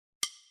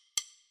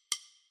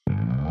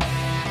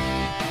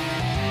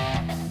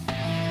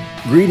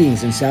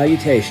Greetings and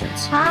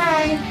salutations.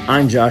 Hi.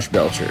 I'm Josh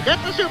Belcher. Get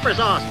the super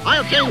sauce.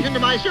 I'll change into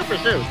my super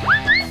suit.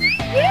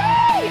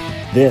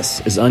 Yay!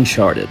 This is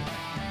Uncharted.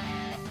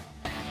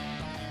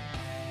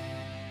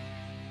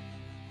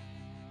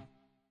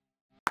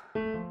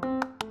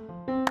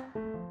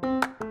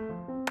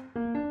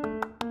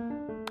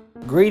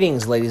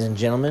 Greetings, ladies and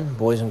gentlemen,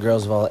 boys and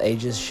girls of all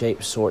ages,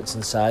 shapes, sorts,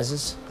 and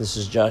sizes. This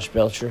is Josh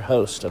Belcher,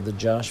 host of the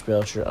Josh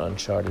Belcher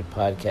Uncharted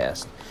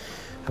podcast.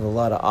 We have a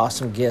lot of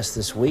awesome guests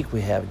this week.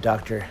 We have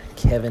Dr.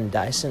 Kevin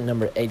Dyson,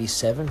 number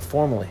 87,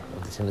 formerly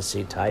of the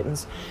Tennessee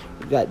Titans.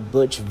 We've got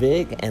Butch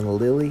Vig and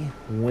Lily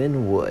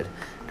Winwood.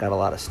 Got a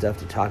lot of stuff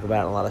to talk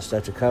about and a lot of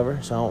stuff to cover,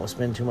 so I won't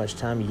spend too much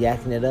time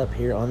yakking it up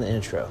here on the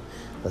intro.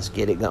 Let's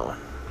get it going.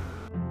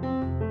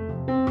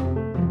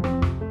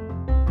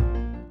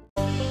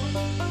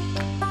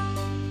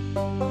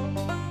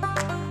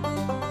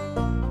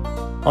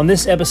 On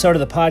this episode of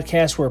the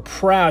podcast, we're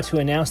proud to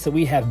announce that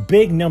we have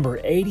big number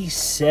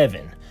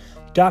 87,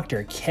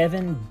 Dr.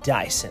 Kevin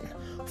Dyson,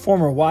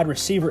 former wide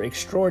receiver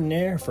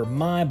extraordinaire for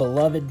my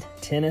beloved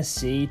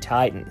Tennessee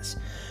Titans.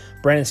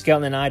 Brandon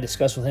Skelton and I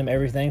discussed with him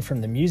everything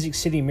from the Music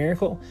City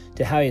Miracle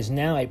to how he is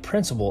now a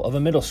principal of a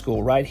middle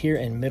school right here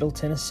in Middle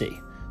Tennessee.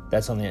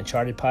 That's on the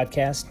Uncharted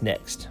podcast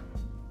next.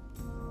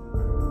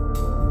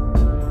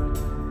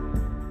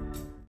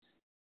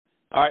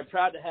 All right,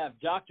 proud to have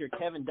Dr.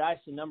 Kevin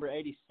Dyson, number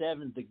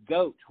 87, the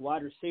GOAT,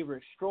 wide receiver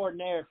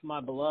extraordinaire for my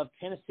beloved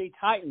Tennessee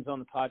Titans on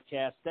the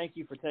podcast. Thank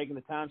you for taking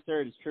the time, sir.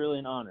 It is truly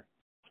an honor.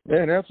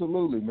 Man,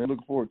 absolutely, man.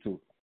 Looking forward to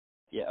it.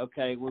 Yeah,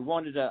 okay. I'm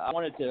going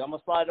to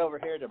slide over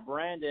here to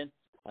Brandon.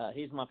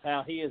 He's my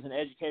pal. He is an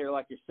educator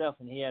like yourself,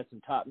 and he has some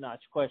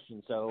top-notch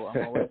questions, so I'm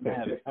going to let him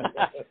have it.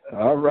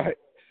 All right.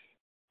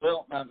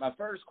 Well, my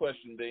first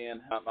question being,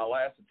 my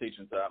last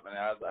teaching assignment,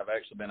 I've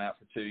actually been out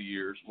for 2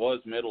 years, was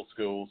middle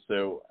school.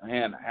 So,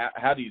 man,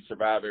 how do you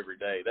survive every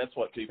day? That's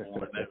what people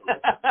want to know.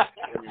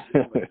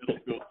 Middle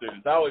school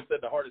students. I always said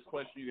the hardest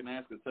question you can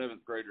ask a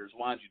seventh grader is,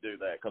 why'd you do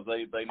that? Because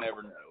they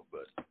never know.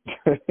 But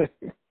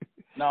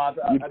no, I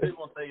do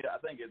want to say, I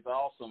think it's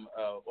awesome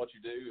what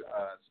you do.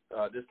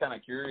 Just kind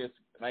of curious,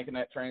 making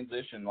that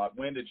transition. Like,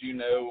 when did you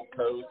know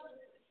post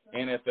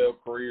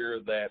NFL career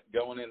that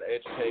going into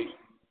education,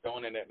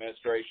 going into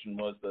administration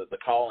was the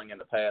calling and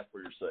the path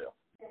for yourself?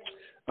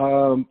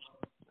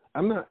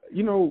 I'm not,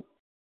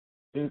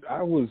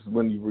 I was,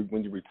 when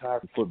you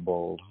retire from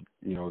football,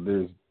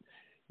 there's,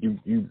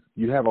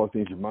 you have all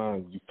things in your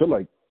mind. You feel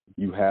like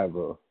you have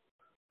an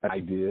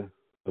idea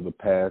of the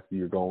path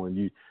you're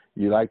going.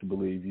 You like to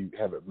believe you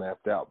have it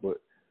mapped out, but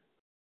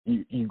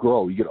you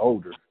grow, you get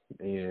older,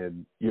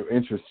 and your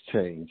interests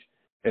change.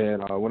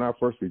 And when I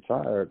first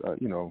retired, I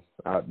knew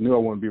I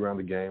wanted to be around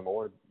the game. I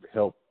wanted to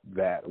help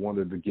that. I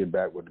wanted to give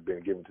back what had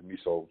been given to me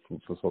for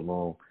so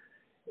long.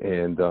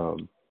 And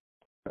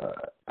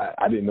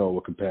I didn't know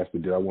what capacity.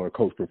 Did I want to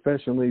coach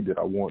professionally? Did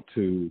I want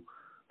to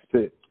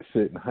sit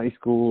in high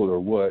school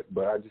or what?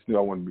 But I just knew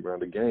I wanted to be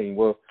around the game.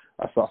 Well,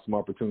 I saw some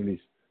opportunities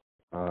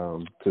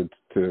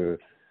to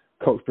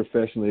coach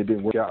professionally. It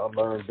didn't work out. I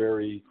learned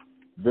very,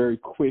 very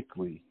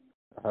quickly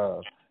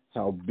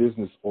how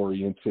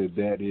business-oriented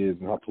that is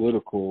and how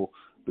political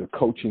the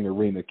coaching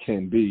arena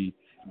can be.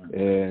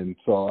 And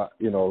so,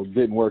 it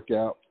didn't work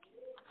out.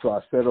 So I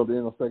settled in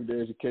on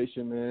secondary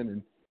education, man,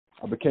 and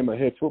I became a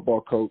head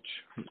football coach,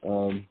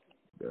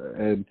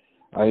 and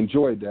I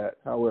enjoyed that.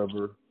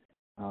 However,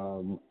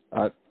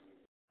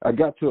 I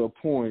got to a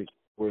point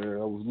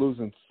where I was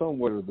losing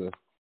somewhat of the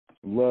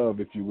love,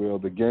 if you will,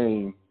 the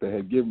game that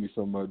had given me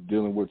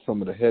dealing with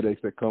some of the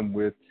headaches that come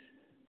with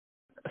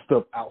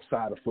stuff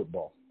outside of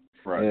football.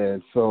 Right.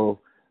 And so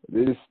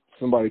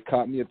somebody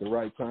caught me at the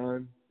right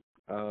time.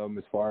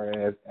 As far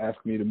as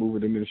asking me to move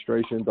into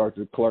administration,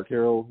 Dr. Clark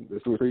Harrell,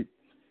 the Creek,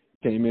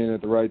 came in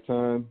at the right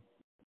time.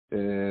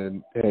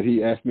 And had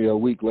he asked me a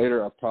week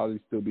later, I'd probably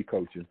still be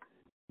coaching.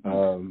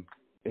 And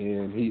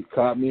he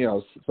caught me. I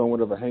was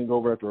somewhat of a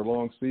hangover after a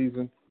long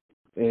season.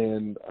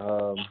 And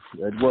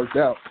it worked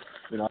out.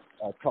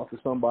 I talked to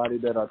somebody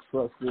that I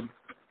trusted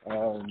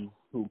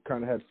who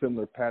kind of had a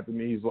similar path to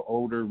me. He's an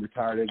older,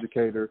 retired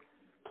educator.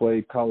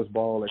 Played college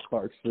ball at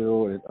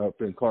Clarksville and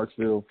up in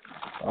Clarksville.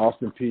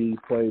 Austin Peay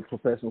played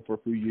professional for a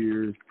few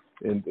years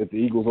at the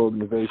Eagles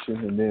organization,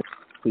 and then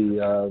he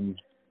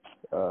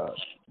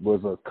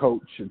was a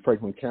coach in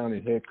Franklin County,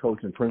 head coach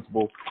and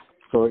principal.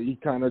 So we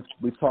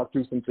talked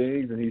through some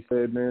things, and he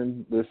said,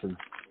 "Man, listen,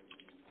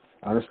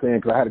 I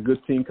understand because I had a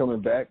good team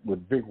coming back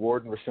with Vic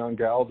Warden, Rashawn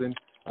Galvin.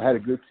 I had a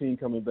good team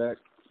coming back,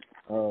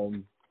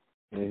 and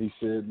he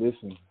said,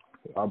 listen,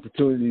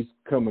 opportunities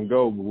come and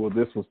go, but will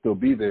this one still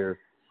be there?"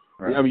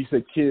 Right. I mean, you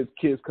said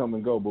kids come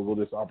and go, but will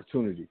this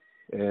opportunity?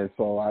 And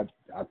so I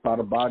thought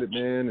about it,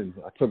 man, and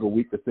I took a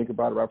week to think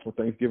about it right before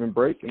Thanksgiving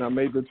break, and I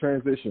made the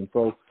transition.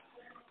 So,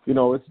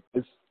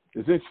 it's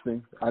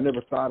interesting. I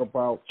never thought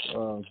about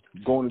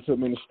going into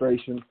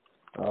administration.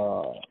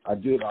 I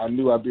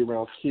knew I'd be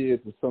around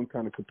kids with some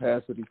kind of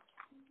capacity.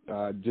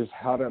 Just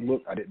how that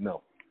looked, I didn't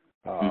know.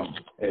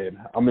 And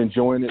I'm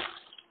enjoying it.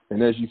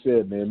 And as you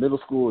said, man, middle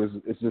school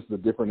is just a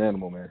different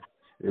animal, man.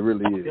 It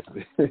really is.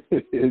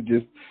 It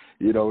just,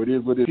 you know, it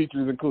is what the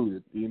teachers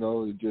included. You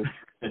know,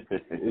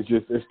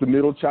 it's the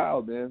middle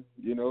child, man.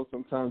 You know,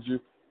 sometimes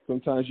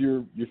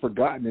you're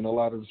forgotten in a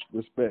lot of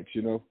respects.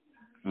 You know.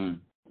 Mm.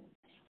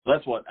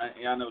 That's what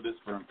I know this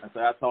from. I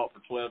taught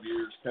for 12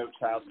 years, coached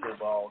high school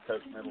ball,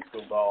 coached middle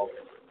school ball,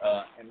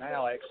 and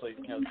now actually,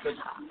 you know, such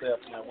yourself,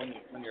 you know,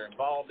 when you're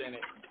involved in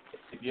it,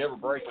 if you ever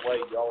break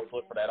away, you always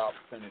look for that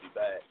opportunity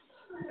back.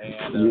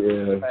 And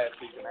this past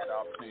season, I had an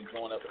opportunity to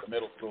join up with the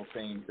middle school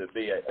team to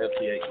be a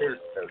FCA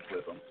character coach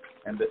with them,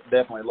 and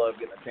definitely love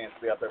getting a chance to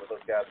be out there with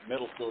those guys.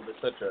 Middle school is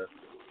such a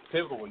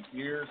pivotal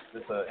years.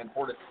 It's an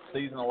important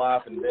season of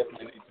life, and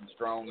definitely need some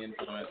strong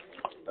influence.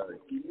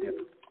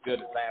 Good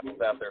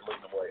examples out there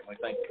leading the way, and we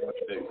thank you for what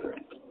you do, sir.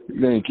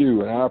 Thank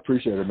you, and I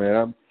appreciate it,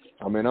 man.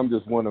 I'm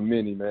just one of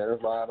many, man.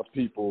 There's a lot of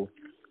people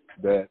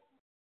that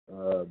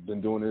been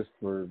doing this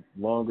for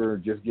longer,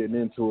 just getting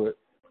into it,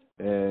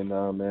 and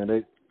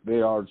man,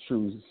 they are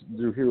true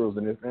heroes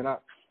in this. And I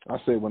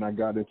say when I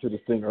got into this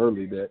thing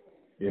early that,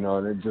 you know,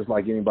 and just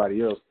like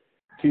anybody else,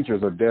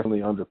 teachers are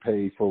definitely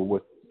underpaid for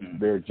what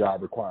their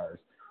job requires.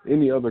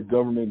 Any other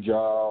government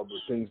job or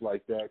things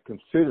like that,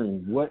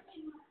 considering what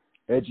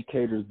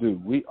educators do,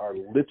 we are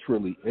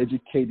literally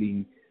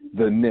educating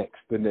the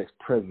next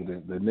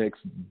president, the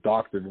next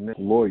doctor, the next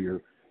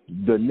lawyer,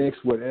 the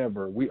next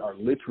whatever. We are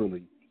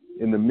literally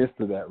in the midst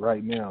of that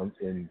right now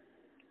in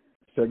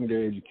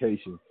secondary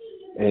education,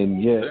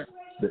 and yet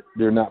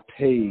they're not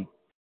paid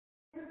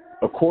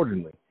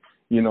accordingly,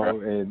 you know,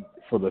 and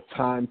for the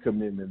time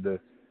commitment, the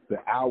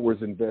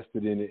hours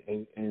invested in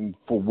it, and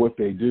for what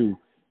they do,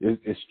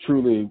 it's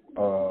truly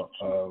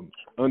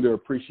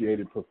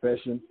underappreciated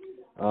profession.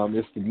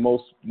 It's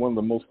one of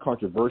the most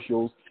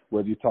controversial,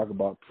 whether you talk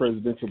about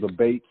presidential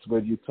debates,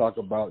 whether you talk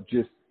about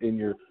just in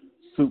your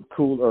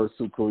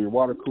your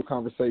water cool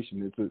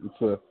conversation.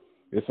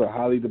 It's a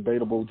highly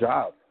debatable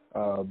job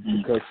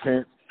because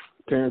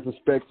parents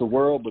respect the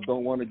world but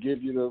don't want to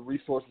give you the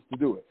resources to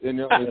do it. And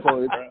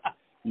so it's,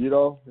 you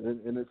know,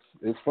 and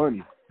it's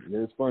funny.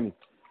 It's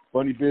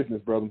funny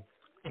business, brother.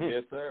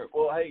 Yes, sir.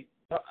 Well, hey,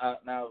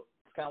 now,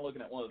 kind of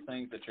looking at one of the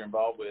things that you're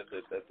involved with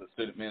at the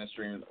student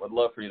ministry, and I'd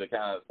love for you to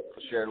kind of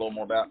share a little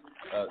more about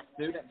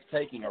students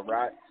taking a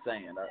right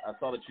stand. I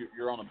saw that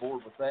you're on a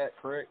board with that,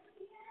 correct?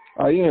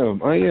 I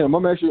am.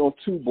 I'm actually on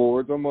two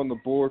boards. I'm on the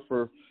board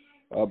for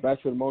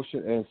Bachelor of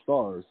Motion and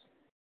STARS.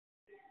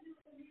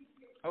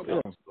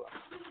 Okay.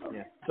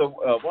 Yeah. So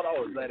what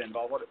all is that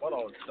involved? What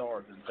all is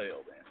STARS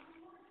entail then?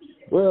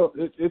 Well,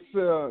 it's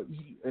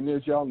and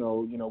as y'all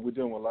know, you know, we're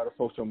doing a lot of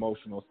social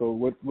emotional. So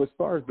what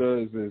STARS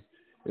does is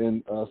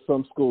in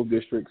some school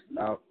districts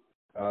out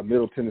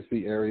Middle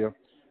Tennessee area,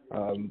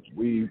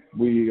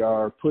 we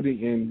are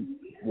putting in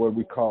what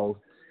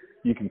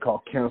you can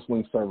call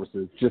counseling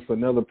services, just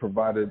another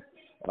provided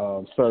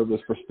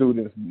service for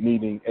students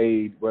needing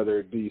aid, whether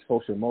it be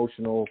social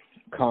emotional,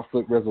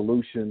 conflict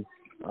resolution,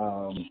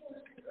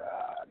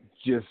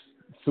 just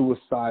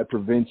suicide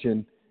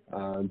prevention,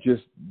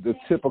 just the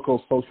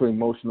typical social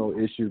emotional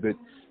issue that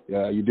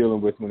you're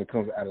dealing with when it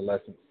comes to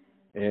adolescence.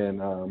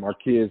 And our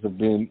kids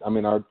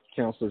our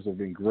counselors have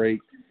been great.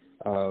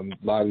 A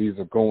lot of these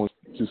are going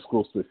to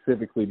school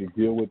specifically to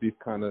deal with these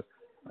kind of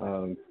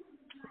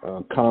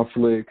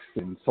conflicts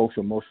and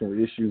social emotional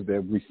issues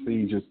that we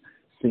see just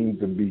seem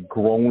to be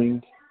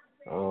growing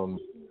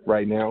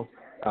right now.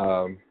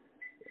 Man,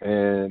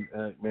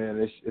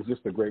 it's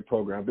just a great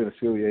program. I've been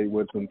affiliated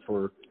with them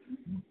for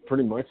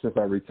pretty much since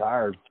I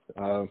retired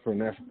for the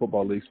National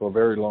Football League for a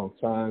very long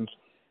time.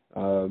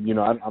 You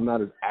know, I'm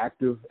not as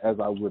active as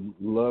I would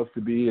love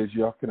to be, as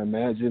y'all can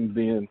imagine,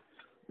 being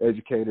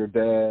educator,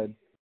 dad,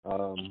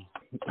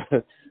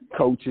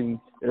 coaching,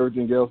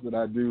 everything else that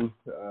I do.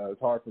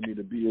 It's hard for me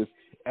to be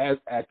as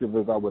active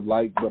as I would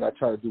like, but I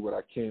try to do what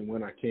I can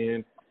when I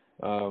can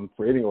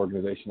for any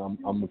organization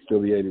I'm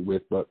affiliated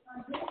with. But,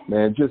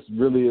 man, just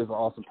really is an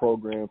awesome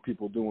program.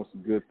 People doing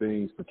some good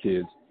things for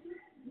kids.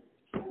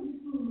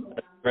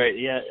 Great.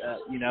 Yeah,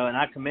 you know, and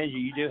I commend you.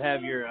 You do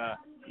have your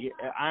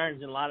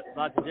irons in lots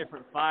of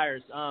different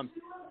fires.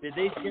 Did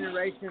these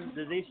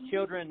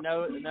children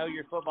know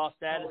your football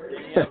status? Did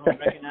any of them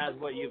recognize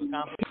what you've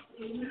accomplished?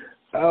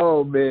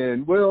 Oh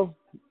man, well,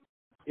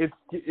 it's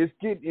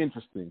getting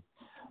interesting.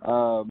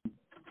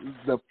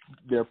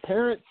 Their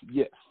parents,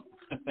 yes.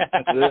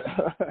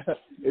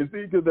 It's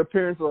because their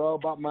parents are all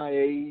about my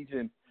age,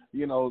 and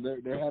you know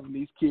they're having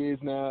these kids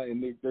now,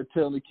 and they're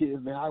telling the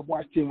kids, man, I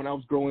watched him when I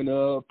was growing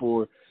up,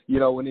 or you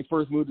know when they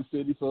first moved to the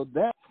city. So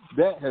that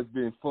has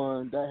been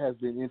fun. That has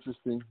been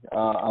interesting.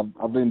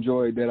 I've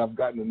enjoyed that. I've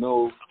gotten to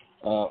know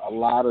a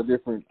lot of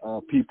different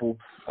people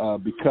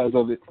because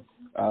of it.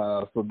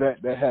 So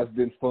that has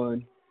been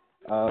fun.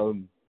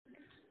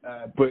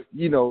 But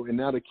you know, and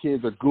now the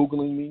kids are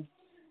Googling me.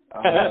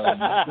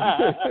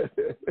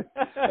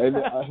 And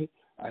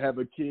I have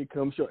a kid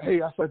come show,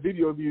 hey, I saw a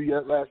video of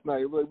you last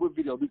night. Like, what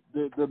video?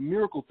 The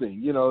miracle thing,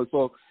 you know.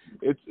 So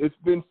it's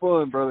been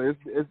fun, brother.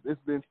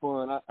 It's been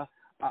fun.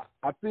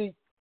 I think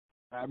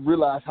I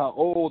realize how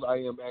old I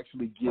am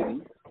actually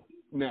getting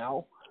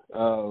now,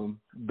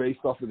 based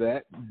off of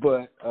that.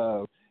 But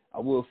I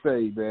will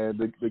say, man,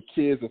 the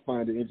kids will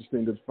find it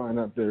interesting to find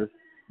out their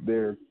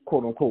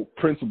quote unquote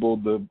principal,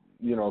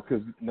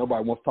 because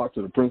nobody wants to talk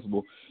to the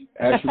principal.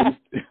 Actually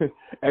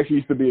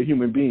used to be a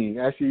human being.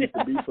 Actually used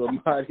to be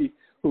somebody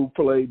who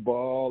played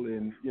ball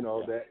and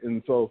that.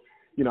 And so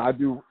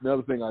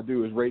another thing I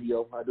do is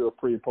radio. I do a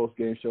pre and post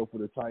game show for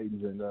the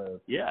Titans, and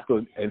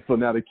so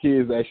now the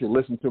kids actually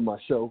listen to my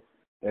show,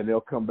 and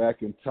they'll come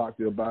back and talk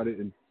to me about it.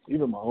 And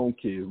even my own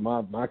kids,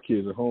 my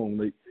kids at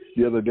home.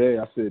 The other day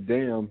I said,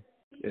 "Damn."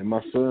 And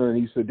my son,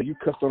 he said, "Did you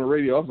cuss on the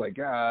radio?" I was like,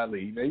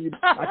 "Golly, man,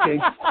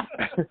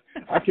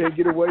 I can't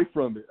get away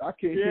from it. I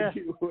can't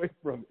get away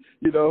from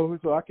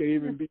it, So I can't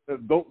even be an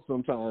adult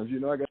sometimes.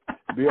 I got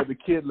to be at the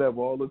kid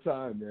level all the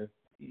time, man."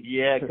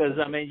 Yeah, because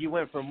you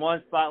went from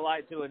one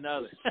spotlight to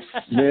another.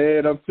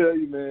 Man, I'm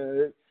telling you,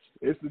 man,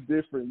 it's a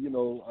different,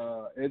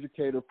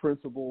 educator,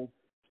 principal.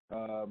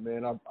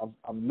 Man,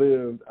 I've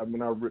lived. I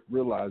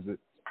realized it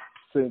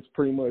since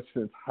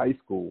high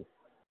school.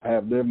 I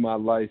have lived my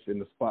life in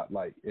the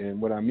spotlight. And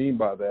what I mean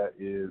by that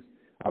is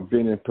I've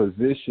been in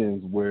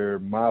positions where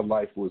my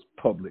life was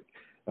public.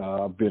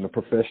 I've been a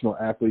professional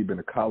athlete, been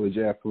a college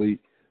athlete.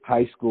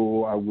 High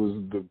school, I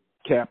was the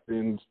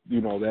captain,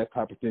 that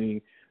type of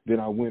thing.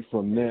 Then I went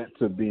from that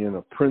to being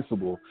a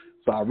principal.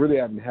 So I really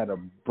haven't had a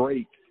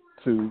break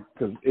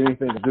because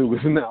anything to do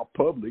is now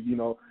public.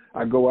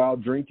 I go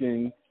out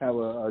drinking, have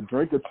a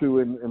drink or two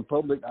in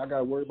public. I got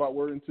to worry about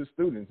worrying to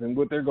students and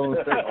what they're going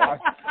to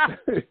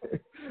say.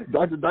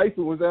 Dr.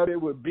 Dyson was out there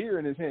with beer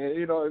in his hand.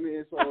 You know what I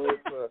mean? So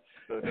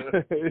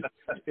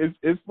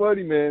it's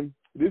funny, man.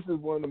 This is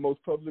one of the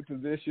most public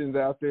positions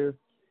out there.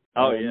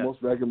 Oh, yeah. Most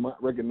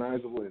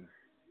recognizable. And,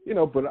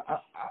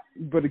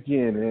 but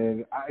again,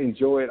 man, I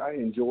enjoy it. I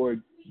enjoy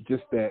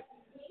just that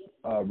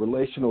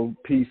relational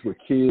piece with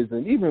kids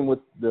and even with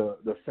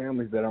the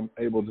families that I'm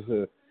able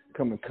to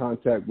come in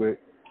contact with.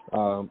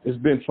 It's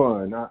been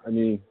fun.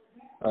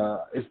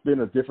 It's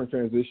been a different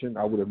transition.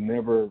 I would have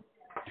never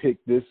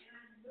picked this.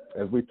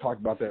 As we talked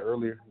about that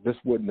earlier, this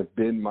wouldn't have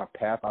been my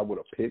path I would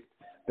have picked,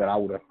 that I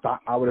would have thought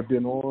I would have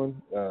been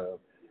on.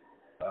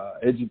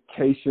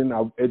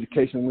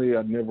 Educationally,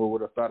 I never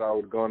would have thought I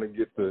would have gone and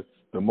get the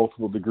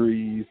multiple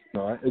degrees.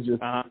 No,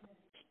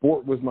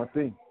 sport was my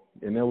thing,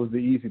 and that was the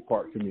easy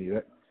part to me.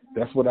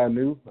 That's what I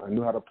knew. I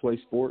knew how to play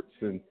sports,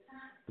 and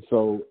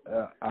so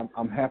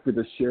I'm happy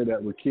to share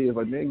that with kids.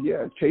 Like, man,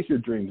 chase your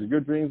dreams. If your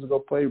dreams are go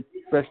play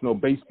professional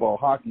baseball,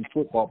 hockey,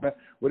 football,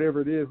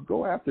 whatever it is,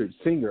 go after it.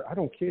 Singer, I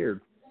don't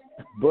care.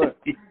 But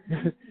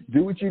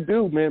do what you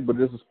do, man. But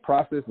there's a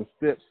process and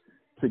steps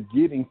to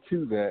getting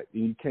to that,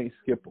 and you can't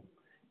skip them.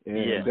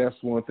 And that's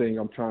one thing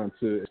I'm trying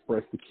to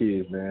express to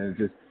kids, man.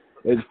 Just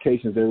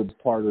education is every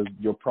part of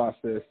your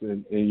process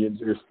and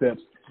your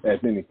steps as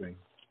anything.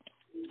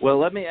 Well,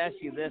 let me ask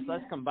you this.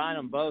 Let's combine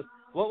them both.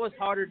 What was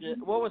harder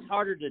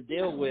to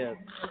deal with,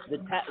 the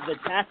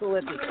tackle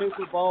at the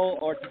Super Bowl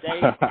or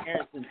today's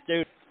parents and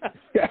students?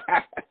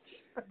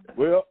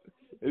 Well,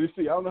 you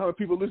see, I don't know how many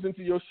people listen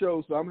to your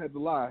show, so I'm gonna have to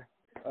lie.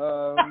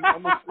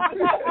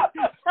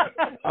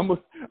 I'm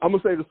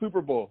gonna say the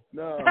Super Bowl.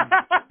 No.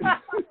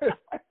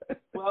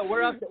 Well,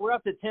 we're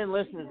up to 10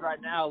 listeners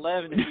right now,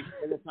 11 if you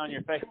share this on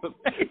your Facebook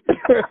page.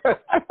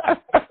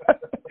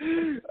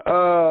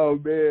 Oh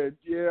man,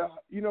 yeah.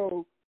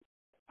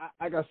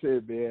 Like I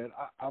said, man,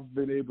 I've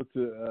been able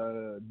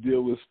to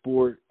deal with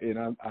sport,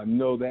 and I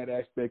know that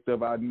aspect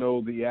of it. I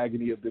know the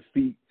agony of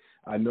defeat.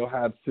 I know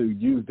how to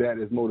use that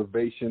as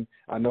motivation.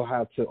 I know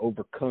how to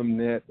overcome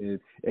that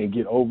and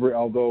get over it.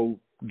 Although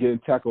getting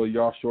tackled a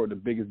yard short, the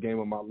biggest game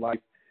of my life,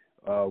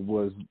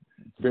 was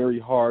very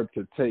hard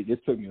to take.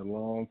 It took me a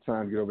long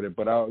time to get over that.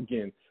 But I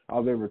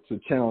was able to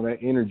channel that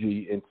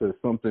energy into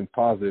something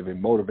positive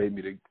and motivate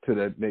me to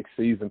that next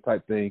season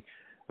type thing.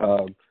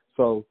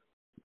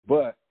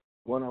 But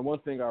one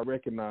thing I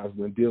recognize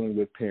when dealing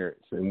with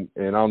parents, and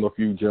I don't know if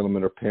you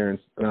gentlemen are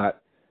parents or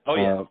not. Oh,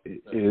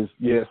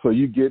 yeah. So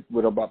you get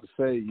what I'm about to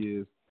say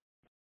is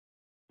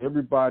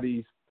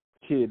everybody's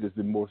kid is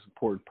the most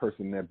important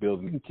person in that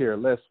building. They can care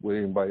less what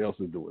anybody else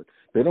is doing.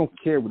 They don't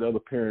care what other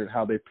parent,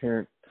 how they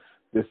parent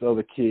this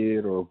other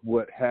kid or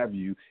what have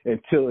you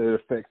until it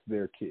affects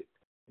their kid.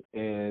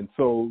 And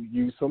so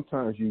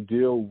sometimes you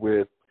deal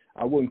with,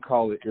 I wouldn't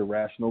call it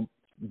irrational,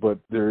 but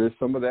there is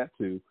some of that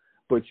too.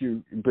 But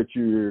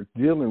you're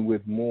dealing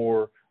with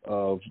more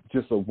of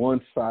just a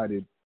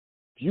one-sided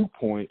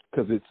viewpoint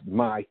because it's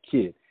my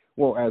kid.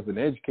 Well, as an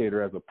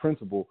educator, as a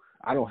principal,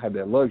 I don't have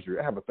that luxury.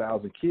 I have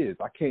 1,000 kids.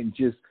 I can't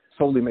just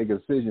solely make a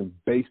decision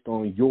based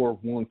on your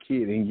one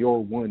kid and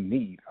your one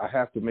need. I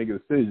have to make a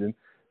decision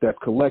that's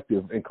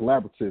collective and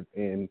collaborative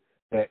and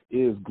that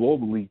is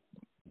globally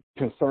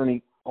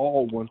concerning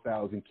all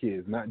 1,000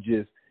 kids, not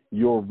just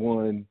your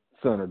one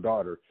son or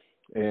daughter.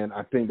 And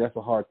I think that's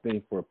a hard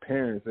thing for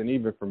parents, and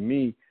even for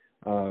me,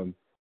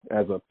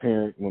 as a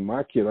parent, when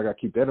my kids, I got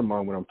to keep that in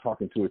mind when I'm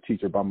talking to a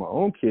teacher about my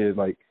own kids.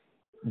 Like,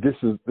 this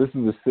is a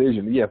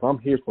decision. Yes, I'm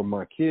here for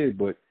my kid,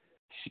 but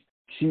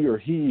she or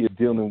he is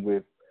dealing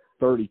with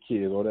 30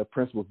 kids, or that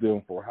principal's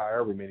dealing for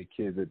however many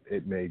kids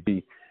it may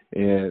be.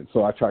 And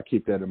so I try to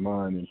keep that in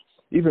mind. And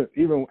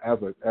even as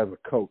a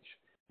coach,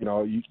 you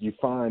know, you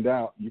find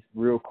out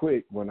real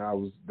quick that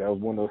was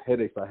one of those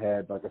headaches I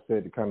had, like I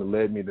said, that kind of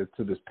led me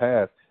to this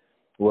path,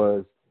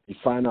 was you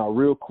find out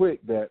real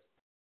quick that,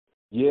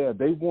 yeah,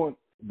 they want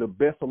the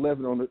best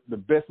 11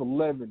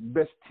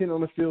 best 10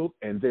 on the field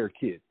and their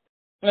kid.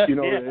 You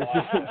know,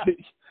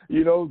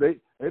 you know,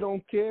 they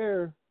don't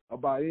care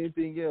about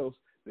anything else.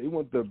 They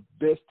want the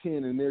best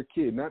 10 in their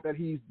kid. Not that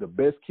he's the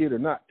best kid or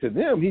not. To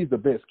them, he's the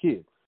best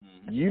kid.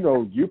 Mm-hmm. You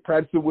know, you're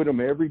practicing with him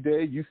every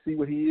day. You see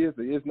what he is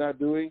or is not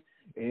doing,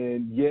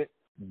 and yet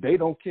they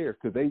don't care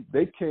because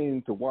they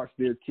came to watch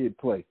their kid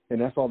play,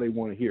 and that's all they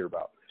want to hear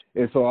about.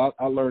 And so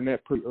I learned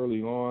that pretty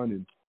early on,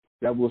 and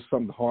that was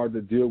something hard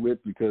to deal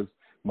with because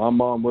my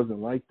mom wasn't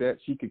like that.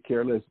 She could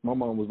care less. My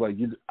mom was like,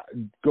 "You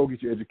go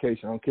get your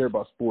education. I don't care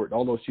about sport."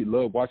 Although she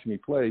loved watching me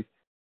play,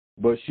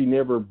 but she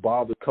never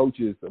bothered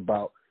coaches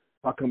about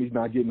how come he's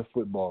not getting the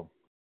football,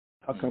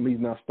 how come he's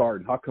not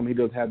starting, how come he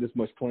doesn't have this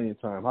much playing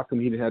time, how come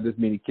he didn't have this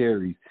many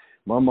carries.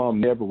 My mom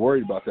never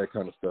worried about that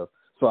kind of stuff.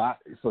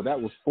 So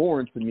that was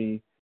foreign to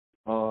me.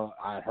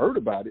 I heard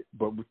about it,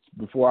 but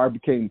before I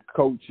became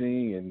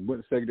coaching and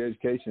went to secondary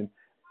education,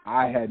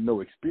 I had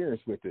no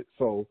experience with it.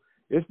 So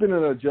it's been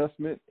an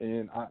adjustment,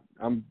 and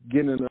I'm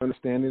getting an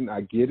understanding.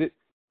 I get it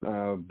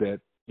that,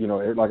 you know,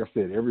 like I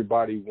said,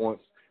 everybody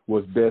wants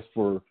what's best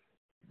for,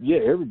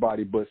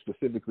 everybody, but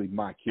specifically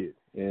my kid.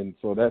 And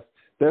so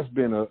that's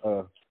been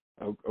a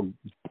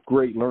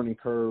great learning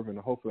curve, and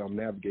hopefully I'm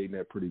navigating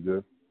that pretty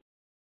good.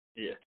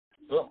 Yeah.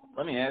 Well,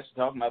 let me ask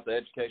you, talking about the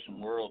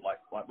education world,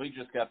 like we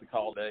just got the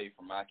call today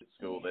from Mike at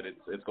school that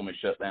it's going to be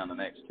shut down the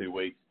next 2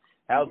 weeks.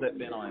 How's that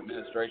been on the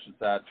administration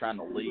side, trying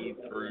to lead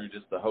through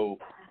just the whole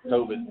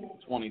COVID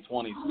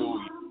 2020 school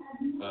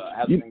year?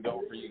 How's it been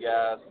going for you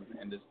guys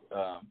and just,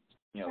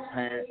 you know,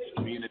 parents,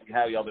 community?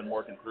 How y'all been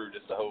working through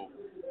just the whole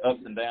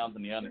ups and downs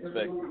and the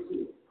unexpected?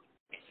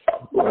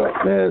 Well,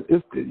 man,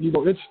 it's, you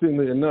know,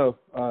 interestingly enough,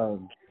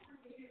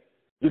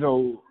 you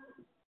know,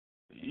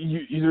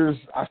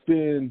 I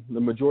spend the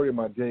majority of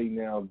my day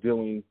now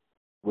dealing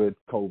with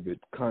COVID,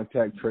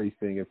 contact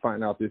tracing, and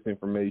finding out this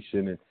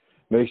information, and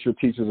make sure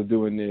teachers are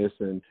doing this,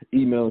 and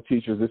emailing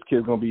teachers, this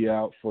kid's going to be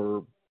out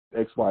for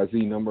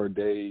XYZ number of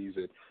days.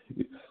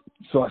 And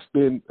so I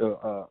spend,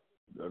 I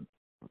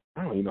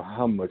don't even know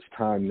how much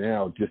time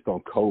now just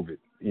on COVID.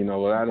 You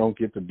know, I don't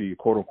get to be a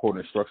quote-unquote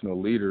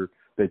instructional leader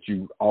that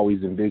you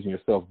always envision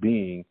yourself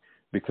being,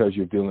 because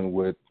you're dealing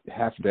with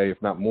half a day,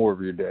 if not more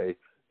of your day,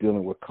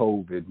 dealing with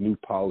COVID, new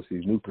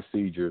policies, new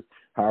procedures.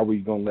 How are we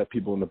going to let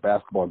people in the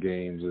basketball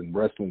games and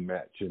wrestling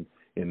match and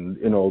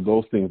you know,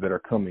 those things that are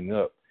coming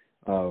up?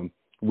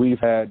 We've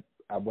had,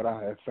 what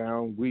I have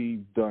found,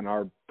 we've done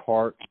our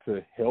part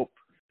to help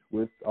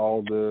with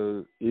all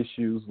the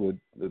issues with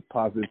the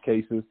positive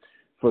cases.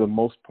 For the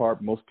most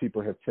part, most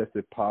people have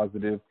tested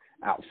positive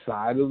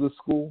outside of the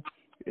school,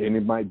 and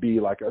it might be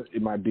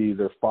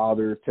their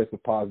father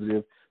tested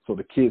positive, so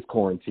the kids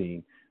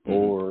quarantine. Mm-hmm.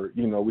 Or,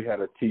 you know, we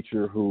had a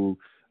teacher who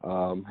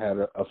had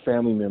a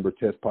family member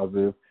test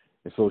positive,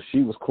 and so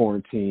she was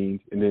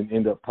quarantined and then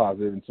ended up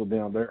positive, and so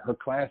down there her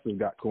classes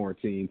got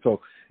quarantined. So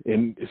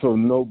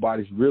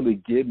nobody's really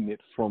getting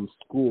it from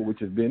school, which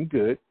has been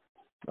good.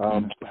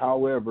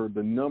 However,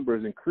 the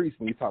numbers increase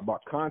when you talk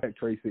about contact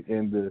tracing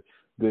and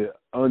the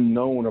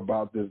unknown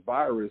about this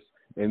virus,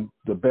 and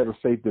the better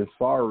safe than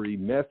sorry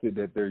method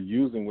that they're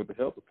using with the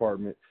health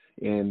department,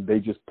 and they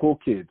just pull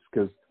kids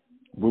because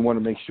we want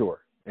to make sure.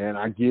 And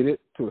I get it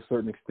to a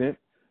certain extent.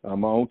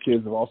 My own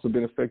kids have also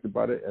been affected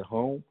by it at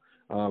home.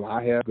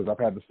 I have, because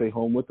I've had to stay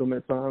home with them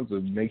at times to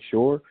make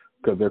sure,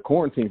 because they're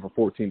quarantined for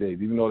 14 days,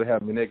 even though they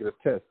have a negative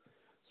test.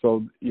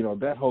 So, you know,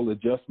 that whole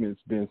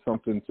adjustment's been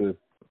something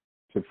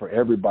for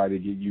everybody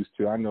to get used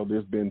to. I know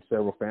there's been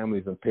several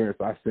families and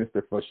parents, I sense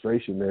their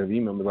frustration. They have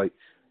emailed me like,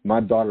 my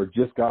daughter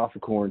just got off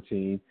of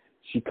quarantine.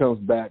 She comes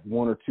back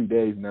 1 or 2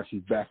 days, and now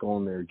she's back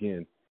on there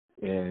again.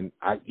 And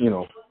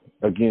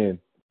again,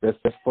 that's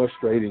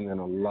frustrating in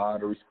a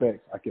lot of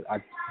respects.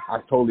 I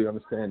totally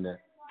understand that.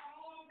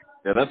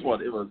 Yeah, that's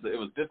what it was. It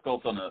was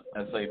difficult on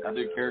I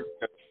do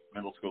character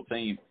middle school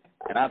team,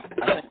 and I think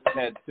we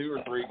had 2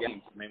 or 3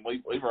 games. I mean,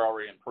 we were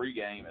already in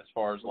pregame as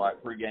far as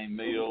like pregame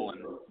meal,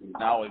 and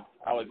I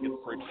always get the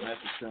pre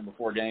message to them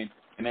before game,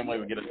 and then we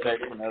would get a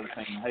text from the other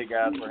team, hey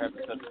guys, we're having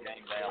to shut the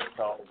game down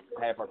because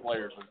half our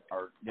players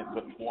are getting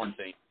put in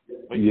quarantine.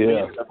 We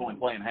ended up only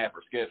playing half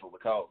our schedule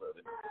because of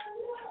it.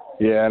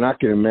 Yeah, and I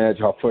can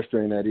imagine how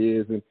frustrating that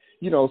is. And,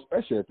 you know,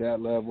 especially at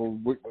that level,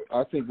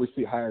 I think we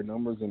see higher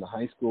numbers in the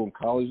high school and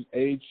college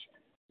age.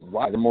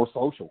 Why? They're more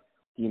social,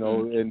 you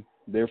know, and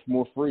they're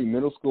more free.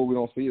 Middle school, we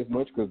don't see as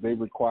much because they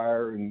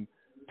require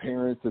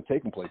parents to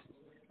take them places.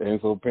 And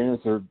so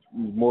parents are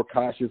more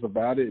cautious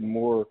about it and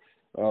more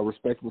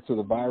respectful to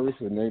the virus.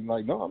 And they're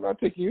like, no, I'm not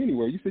taking you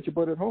anywhere. You sit your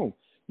butt at home,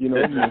 you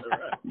know.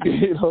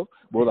 You know,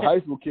 well, the high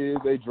school kids,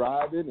 they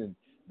driving and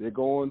they're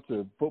going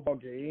to football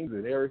games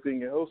and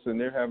everything else, and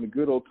they're having a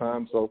good old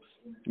time. So,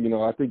 you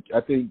know, I think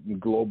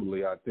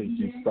globally, I think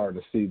you're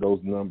starting to see those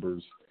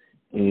numbers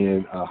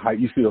in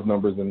you see those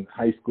numbers in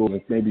high school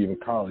and maybe even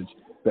college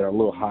that are a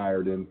little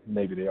higher than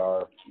maybe they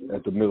are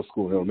at the middle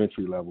school and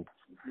elementary level.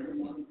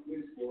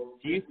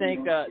 Do you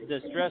think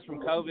the stress from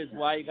COVID is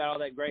why you got all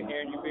that gray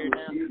hair in your beard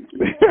now?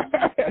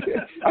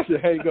 I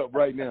should hang up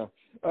right now.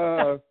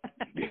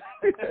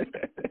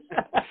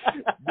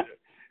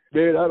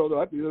 Man, I don't know.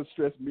 I think it'll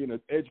stress me being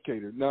an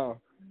educator. No.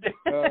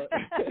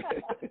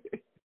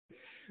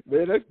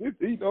 Man,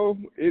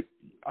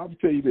 I'll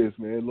tell you this,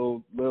 man.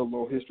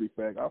 Little history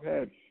fact.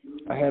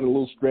 I had a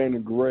little strand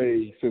of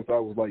gray since I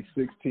was like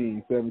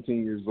 16,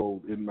 17 years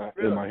old in my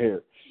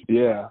hair.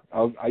 Yeah,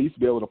 I used to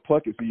be able to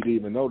pluck it so you didn't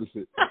even notice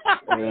it.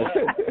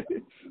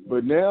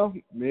 But now,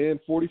 man,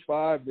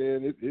 45,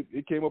 man,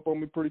 it came up on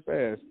me pretty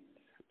fast.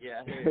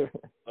 Yeah, I hear you.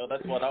 Well,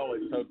 that's what I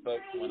always told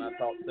folks when I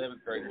taught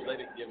seventh graders. They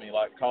didn't give me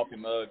like coffee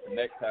mugs and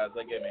neckties.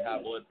 They gave me high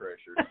blood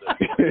pressure. So.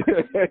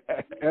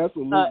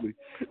 Absolutely.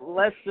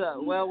 Let's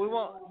we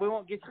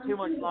won't get you too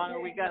much longer.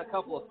 We got a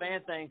couple of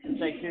fan things to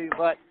say to you,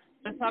 but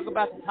let's talk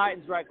about the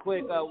Titans right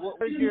quick.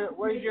 What is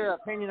your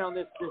opinion on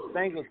this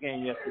Bengals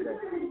game yesterday?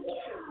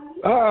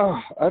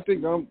 I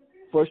think I'm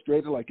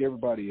frustrated like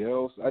everybody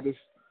else. I just,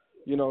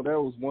 that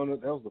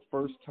was the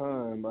first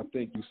time I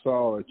think you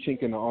saw a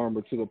chink in the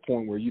armor to the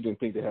point where you didn't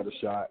think they had a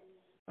shot.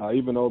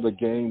 Even though the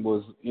game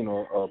was,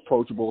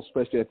 approachable,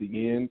 especially at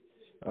the end,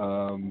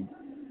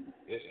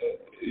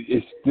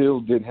 it still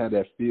didn't have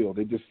that feel.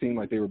 They just seemed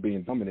like they were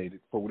being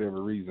dominated for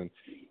whatever reason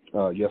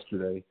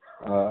yesterday.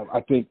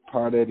 I think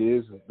part of that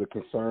is the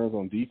concerns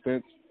on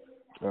defense,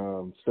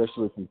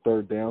 especially from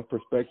third down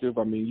perspective.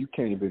 I mean,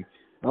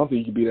 I don't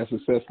think you can be that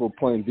successful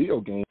playing video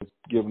games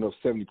giving up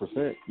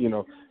 70%,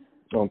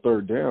 on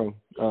third down,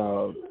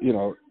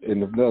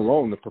 and let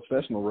alone the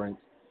professional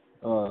ranks.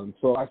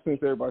 So I sense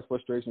everybody's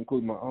frustration,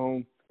 including my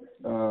own.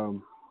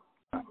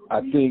 I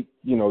think,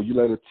 you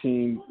let a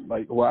team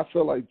I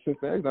feel like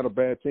Cincinnati's not a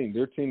bad team.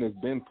 Their team has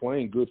been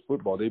playing good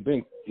football. They've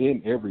been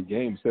in every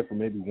game except for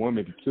maybe one,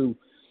 maybe two.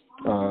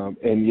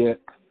 And yet,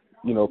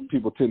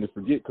 people tend to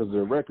forget because of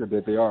their record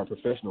that they are a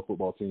professional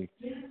football team.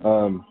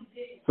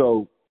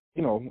 So,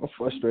 I'm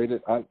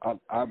frustrated.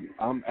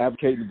 I'm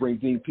advocating to bring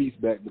Dean Peace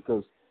back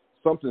because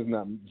something's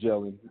not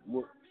gelling.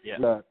 We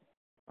got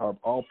our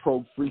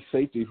all-pro free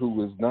safety who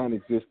was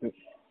non-existent.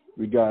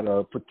 We got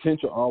a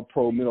potential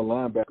all-pro middle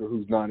linebacker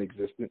who's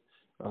non-existent.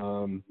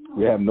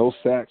 We have no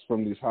sacks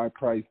from these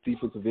high-priced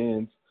defensive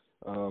ends.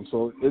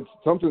 So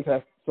something's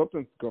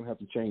going to have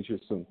to change here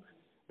soon.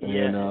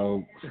 And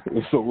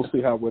so we'll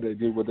see what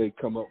they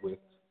come up with.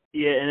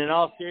 Yeah, and in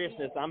all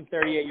seriousness, I'm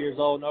 38 years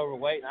old and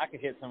overweight, and I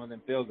could hit some of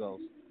them field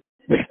goals.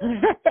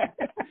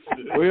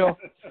 Well,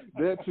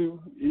 that too,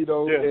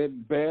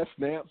 and bad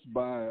snaps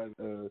by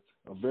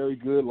a very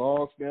good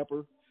long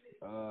snapper,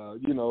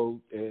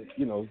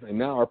 and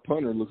now our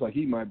punter looks like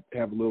he might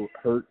have a little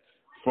hurt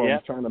from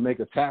trying to make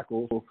a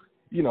tackle. So,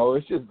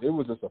 it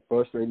was just a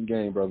frustrating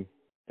game, brother.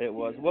 It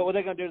was. What were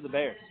they going to do to the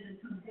Bears?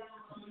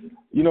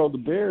 The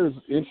Bears,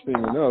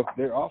 interesting enough,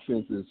 their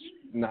offense is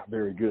not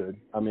very good.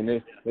 I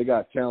mean, they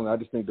got talent. I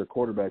just think their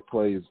quarterback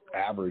play is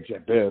average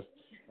at best,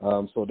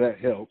 so that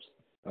helps.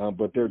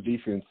 But their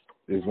defense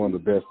is one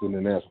of the best in the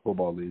National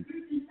Football League.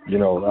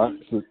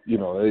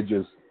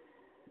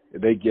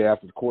 They get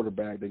after the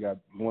quarterback. They got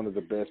one of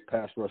the best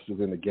pass rushers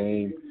in the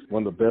game,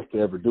 one of the best to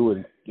ever do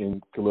it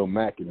in Khalil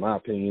Mack, in my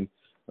opinion.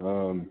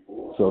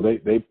 So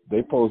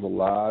they pose a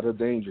lot of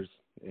dangers,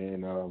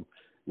 and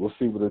we'll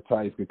see what the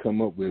Titans can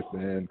come up with,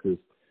 man, because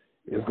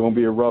it's going to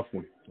be a rough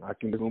one. I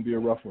think it's going to be a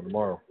rough one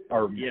tomorrow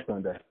or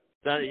Sunday.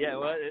 Yeah,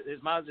 well,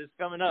 it's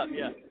coming up,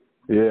 yeah.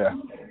 Yeah,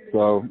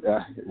 so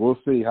we'll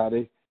see how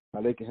they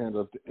can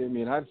handle it. I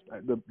mean,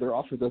 their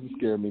offense doesn't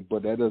scare me,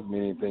 but that doesn't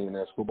mean anything in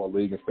that football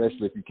league,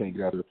 especially if you can't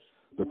get after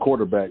the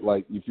quarterback.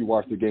 Like if you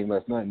watched the game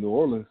last night, New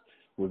Orleans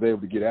was able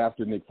to get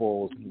after Nick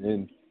Foles,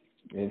 and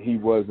he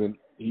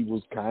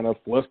was kind of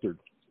flustered.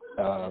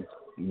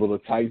 Will the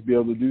Titans be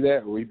able to do that,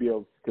 or will he be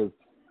able? Because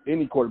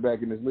any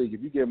quarterback in this league,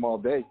 if you give them all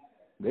day,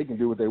 they can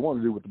do what they want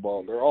to do with the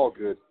ball. They're all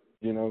good,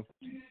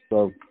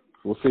 So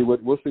we'll see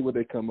what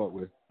they come up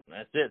with.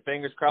 That's it.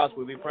 Fingers crossed.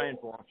 We'll be praying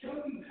for them.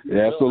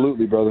 Yeah,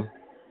 absolutely, brother.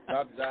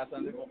 Dr. Dice,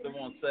 I just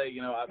want to say,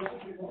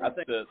 I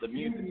think the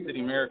Music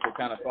City Miracle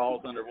kind of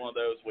falls under one of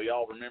those we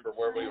all remember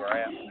where we were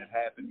at when it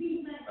happened.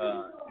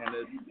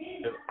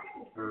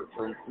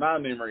 For my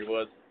memory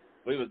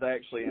we was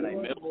actually in a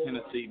Middle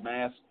Tennessee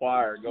mass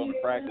choir going to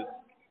practice.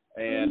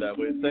 And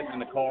we were sitting in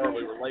the car.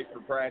 We were late for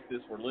practice.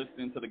 We're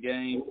listening to the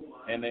game.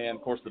 And then,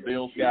 of course, the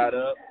Bills got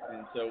up.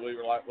 And so we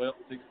were like,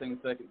 16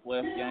 seconds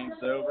left,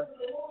 game's over.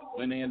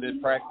 Went in,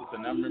 did practice.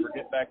 And I remember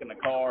getting back in the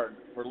car and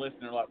we're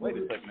listening. Like, wait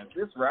a second, is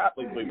this right?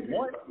 We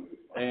won.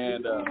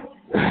 And, of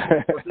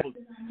course, it was,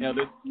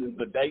 this is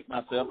the date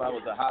myself. I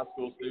was a high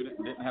school student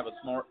and didn't have a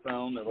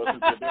smartphone. There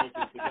wasn't the ability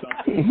to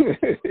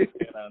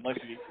get on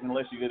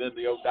unless you did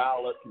the old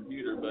dial-up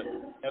computer. But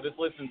just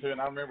listening to it,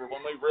 and I remember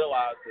when we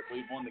realized that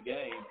we won the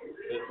game,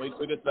 we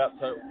just about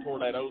tore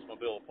that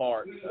Oldsmobile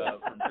apart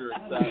from pure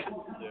excitement.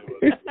 So,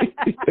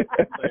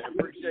 I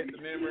appreciate the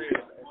memory.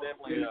 It's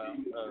definitely a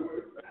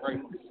great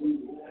one.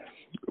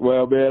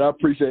 Well, man, I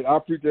appreciate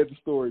the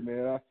story,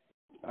 man.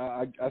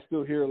 I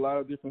still hear a lot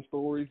of different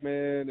stories,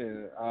 man,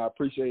 and I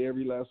appreciate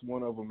every last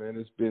one of them, man.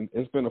 It's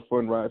been a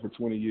fun ride for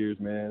 20 years,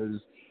 man.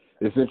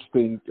 It's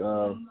interesting.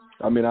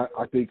 I mean, I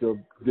think of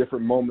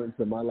different moments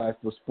in my life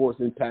where sports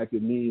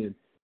impacted me and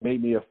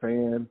made me a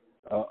fan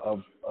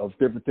of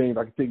different things.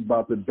 I can think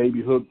about the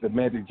baby hook that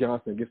Magic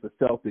Johnson against the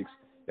Celtics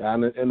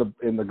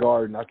in the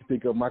Garden. I can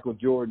think of Michael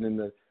Jordan and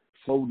the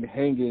floating,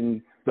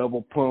 hanging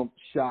double pump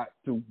shot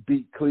to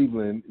beat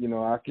Cleveland. You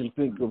know, I can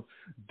think of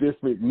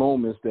different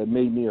moments that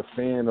made me a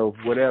fan of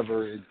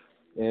whatever,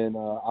 and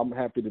I'm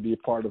happy to be a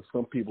part of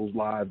some people's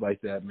lives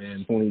like that,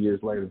 man, 20 years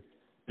later.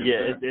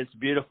 Yeah, it's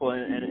beautiful,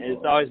 and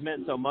it's always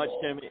meant so much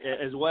to me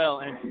as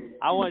well. And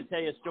I want to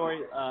tell you a story.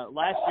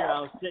 Last year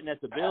I was sitting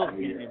at the Bills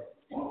game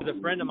with a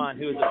friend of mine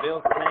who was a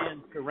Bills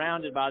fan,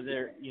 surrounded by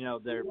their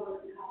Bills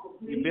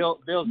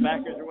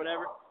backers or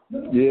whatever.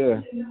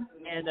 Yeah.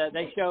 And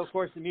they show, of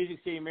course, the Music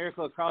City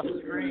Miracle across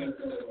the screen.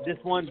 This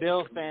one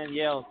Bills fan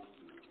yells,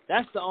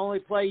 "That's the only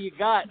play you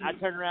got." I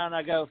turn around and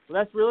I go,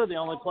 "Well, that's really the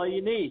only play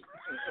you need."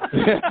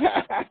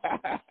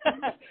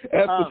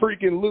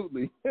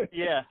 Absolutely.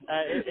 Yeah,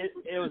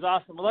 it was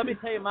awesome. Well, let me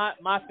tell you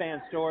my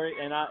fan story,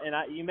 and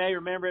you may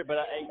remember it,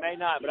 but you may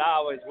not, but I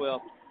always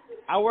will.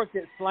 I worked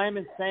at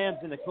Slammin'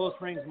 Sam's in the Cool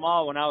Springs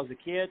Mall when I was a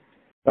kid.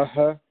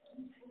 Uh-huh.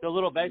 The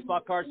little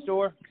baseball card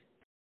store.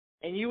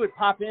 And you would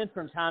pop in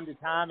from time to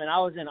time, and I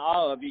was in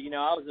awe of you. You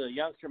know, I was a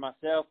youngster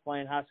myself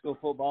playing high school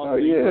football, so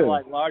you were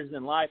like larger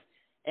than life.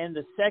 And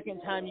the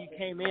second time you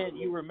came in,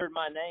 you remembered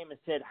my name and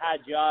said, "Hi,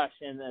 Josh,"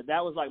 and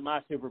that was like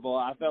my Super Bowl.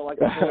 I felt like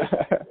this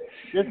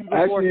is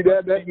actually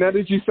that now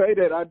that you say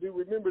that, I do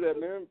remember that,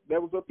 man.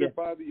 That was up there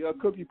by the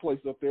cookie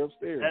place up there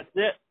upstairs. That's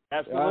it.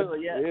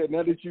 Absolutely, yeah. Yeah,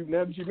 now that you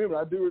remember,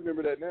 I do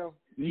remember that now.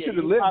 You should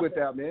have led with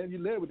that, man. You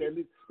led with that.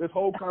 This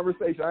whole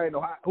conversation, I didn't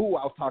know who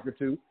I was talking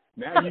to.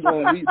 Now you're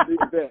gonna lead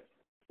with that.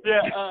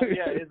 Yeah,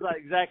 it's like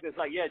exactly. It's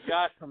like, yeah,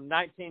 Josh from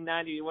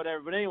 1990 or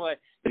whatever. But anyway,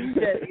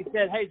 he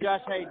said, "Hey,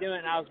 Josh, how you doing?"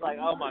 And I was like,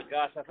 "Oh my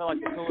gosh, I feel like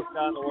the coolest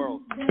guy in the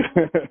world."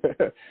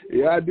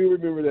 Yeah, I do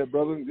remember that,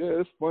 brother. Yeah,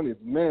 it's funny.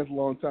 Man, it's a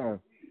long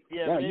time.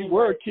 Yeah, now, anyway, you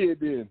were a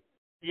kid then.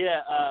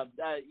 Yeah,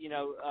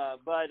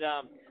 but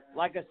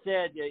like I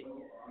said,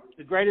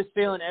 the greatest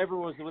feeling ever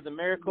was with the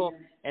Miracle,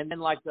 and then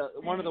like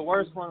one of the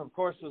worst one, of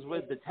course, was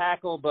with the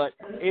tackle. But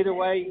either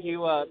way,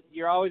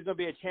 you're always going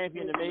to be a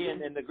champion to me,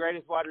 and the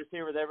greatest wide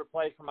receiver that ever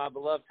played for my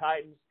beloved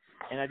Titans.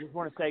 And I just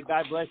want to say,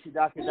 God bless you,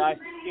 Dr. Dice.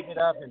 Keep it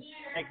up, and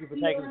thank you for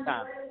taking the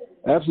time.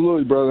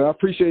 Absolutely, brother. I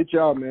appreciate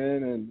y'all,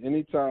 man. And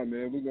anytime,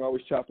 man, we can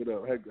always chop it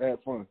up.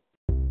 Have fun.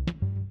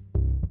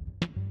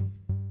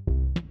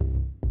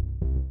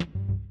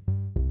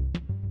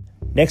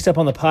 Next up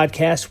on the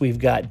podcast, we've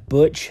got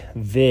Butch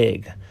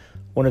Vig,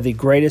 one of the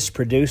greatest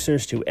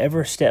producers to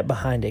ever step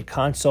behind a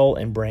console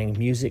and bring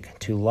music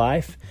to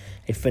life,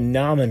 a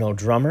phenomenal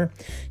drummer.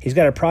 He's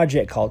got a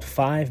project called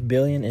 5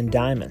 Billion in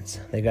Diamonds.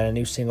 They got a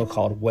new single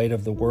called Weight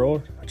of the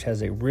World, which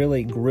has a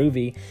really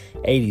groovy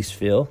 80s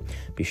feel.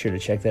 Be sure to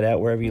check that out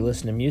wherever you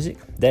listen to music.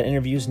 That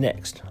interview's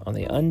next on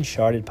the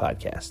Uncharted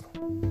podcast.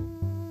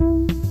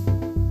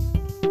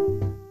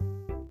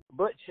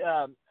 Butch,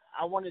 I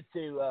wanted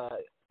to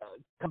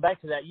come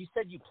back to that. You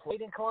said you played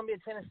in Columbia,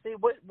 Tennessee.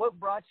 What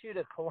brought you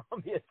to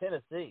Columbia,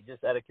 Tennessee?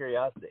 Just out of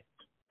curiosity.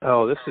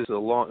 Oh, this is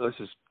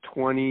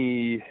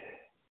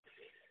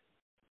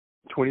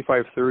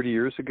 25, 30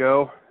 years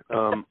ago.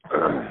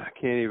 I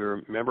can't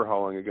even remember how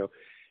long ago.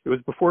 It was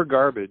before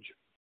Garbage.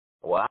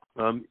 Wow.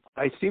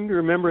 I seem to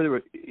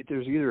remember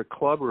there's either a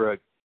club or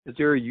is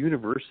there a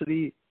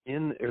university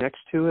next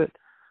to it?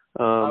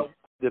 The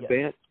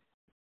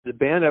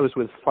band I was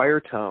with,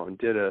 Firetown,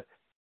 did a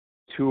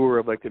tour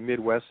of like the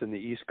Midwest and the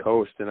East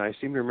Coast, and I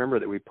seem to remember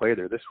that we played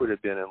there. This would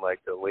have been in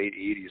like the late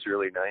 80s,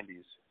 early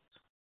 90s.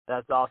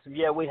 That's awesome.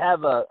 Yeah, we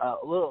have a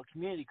little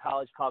community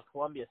college called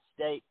Columbia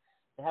State.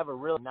 They have a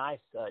really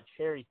nice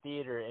charity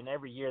theater, and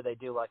every year they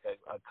do like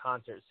a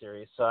concert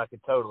series, so I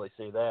could totally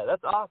see that.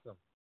 That's awesome.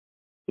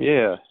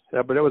 Yeah,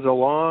 but it was a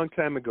long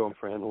time ago,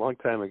 friend, a long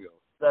time ago.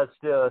 That's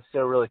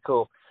still really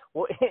cool.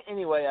 Well,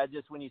 anyway,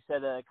 when you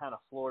said that, it kind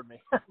of floored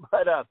me.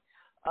 But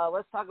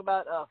let's talk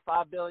about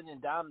 5 Billion in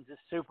Diamonds, this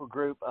super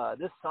group.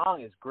 This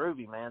song is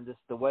groovy, man. This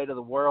The Weight of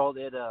the World.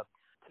 It to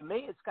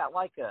me, it's got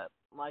like an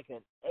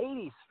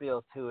 80s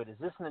feel to it. Is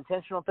this an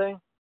intentional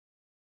thing?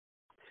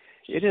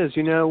 It is.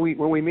 You know,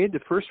 when we made the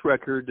first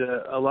record,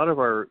 a lot of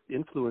our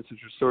influences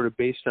were sort of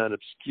based on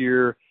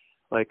obscure,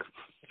 like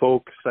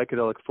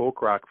psychedelic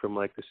folk rock from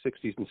like the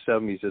 60s and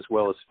 70s, as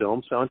well as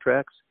film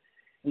soundtracks.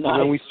 Nice. And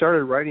when we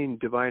started writing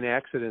Divine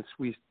Accidents,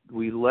 we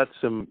let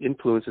some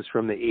influences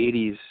from the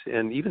 80s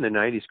and even the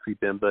 90s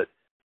creep in, but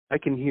I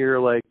can hear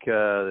like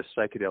the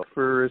Psychedelic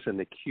Furs and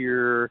the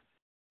Cure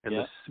and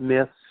the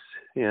Smiths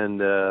and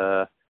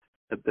the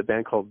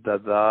band called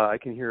Da. I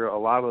can hear a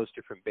lot of those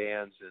different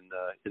bands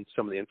in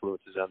some of the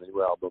influences on the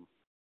new album.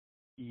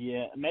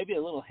 Yeah, maybe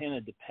a little hint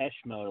of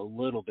Depeche Mode, a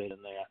little bit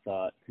in there, I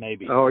thought,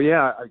 maybe. Oh,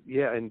 yeah,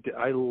 and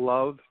I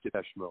love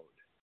Depeche Mode.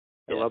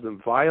 I love them.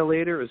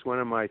 Violator is one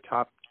of my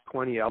top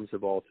 20 albums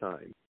of all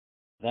time.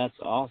 That's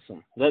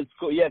awesome. That's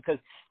cool. Yeah, because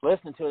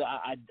listening to it,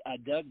 I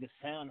dug the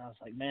sound. I was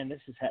like, man,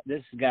 this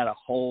has got a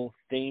whole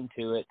theme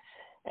to it.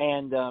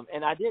 And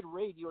I did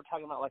read you were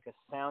talking about like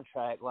a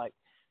soundtrack, like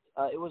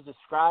it was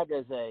described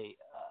as a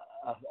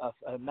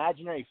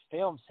imaginary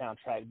film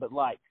soundtrack. But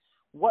like,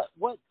 what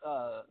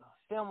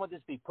film would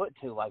this be put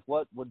to? Like,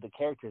 what would the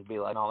characters be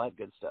like, and all that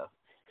good stuff?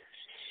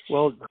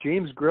 Well,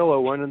 James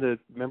Grillo, one of the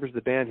members of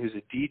the band, who's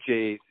a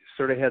DJ,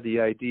 sort of had the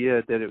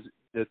idea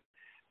that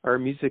our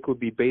music would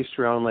be based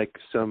around like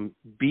some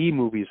B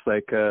movies,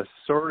 like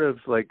sort of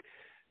like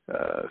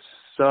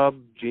sub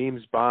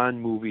James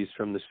Bond movies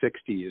from the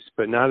 '60s,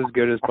 but not as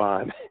good as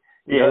Bond.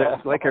 Yeah,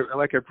 like a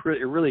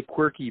really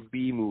quirky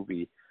B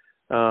movie.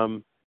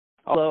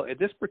 Although at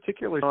this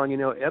particular song,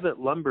 Ebbot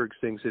Lundberg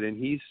sings it, and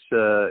he's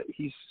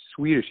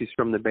Swedish. He's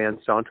from the band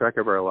Soundtrack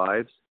of Our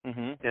Lives,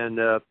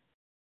 and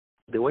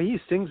the way he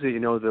sings it,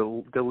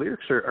 the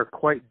lyrics are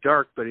quite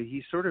dark, but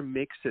he sort of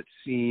makes it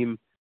seem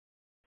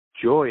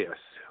joyous,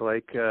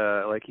 like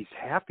he's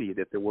happy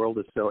that the world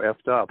is so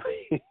effed up.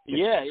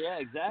 yeah,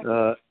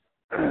 exactly.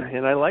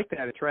 And I like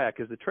that track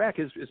because the track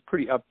is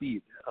pretty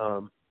upbeat,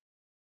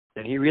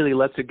 and he really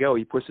lets it go.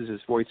 He pushes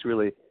his voice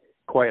really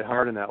quite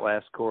hard in that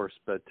last chorus,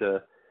 but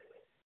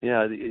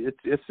yeah,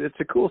 it's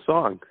a cool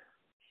song.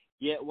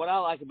 Yeah, what I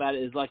like about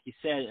it is, like you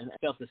said, and I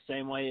felt the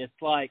same way.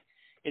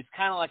 It's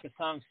kind of like a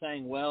song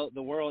saying, well,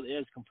 the world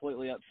is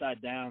completely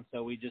upside down,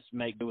 so we just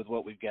make do with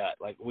what we've got.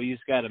 Like, we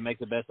just got to make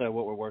the best out of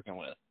what we're working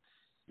with.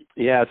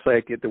 Yeah, it's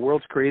like the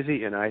world's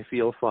crazy and I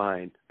feel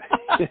fine.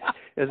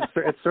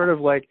 It's sort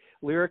of like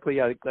lyrically,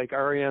 like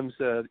R.E.M's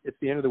 "It's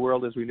the end of the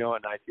world as we know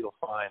it and I feel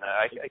fine."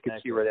 I could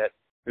see where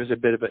there's a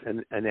bit of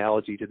an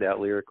analogy to that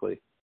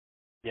lyrically.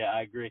 Yeah,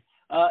 I agree.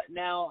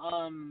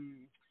 Now,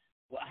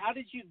 how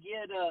did you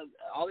get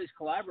all these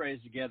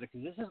collaborators together?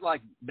 Because this is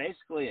like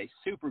basically a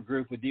super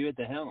group with you at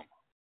the helm.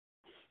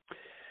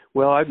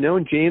 Well, I've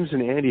known James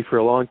and Andy for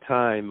a long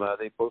time.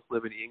 They both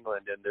live in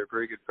England, and they're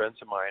very good friends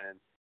of mine.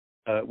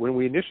 And when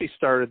we initially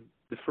started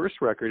the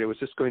first record, it was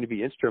just going to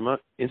be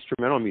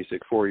instrumental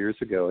music 4 years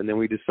ago. And then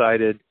we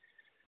decided,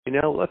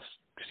 let's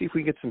see if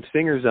we get some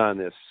singers on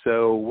this.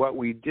 So what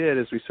we did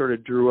is we sort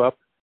of drew up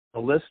a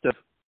list of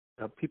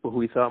people who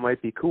we thought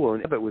might be cool.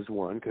 And Ebbot was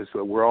one, because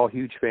we're all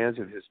huge fans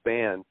of his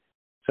band,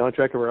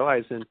 Soundtrack of Our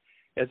Lives. And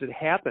as it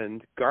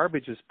happened,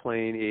 Garbage is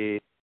playing a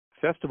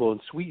festival in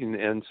Sweden,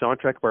 and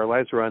Soundtrack of Our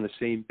Lives were on the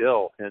same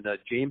bill. And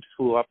James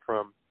flew up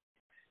from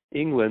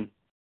England,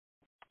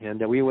 and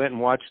we went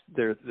and watched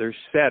their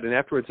set, and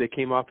afterwards they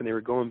came off and they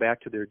were going back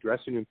to their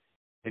dressing room,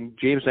 and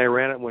James and I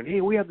ran up and went,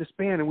 "Hey, we have this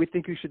band and we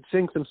think you should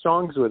sing some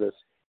songs with us."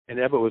 And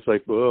Ebbot was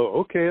like,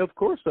 "Oh, okay, of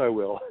course I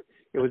will."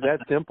 It was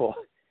that simple.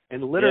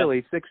 And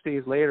literally 6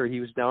 days later,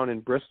 he was down in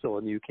Bristol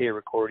in the UK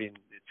recording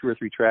 2 or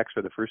 3 tracks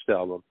for the first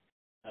album.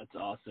 That's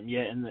awesome.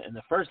 Yeah, and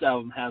the first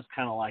album has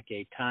kind of like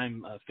a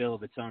time feel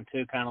of its own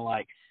too, kind of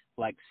like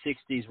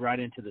 60s right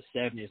into the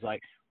 70s,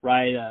 like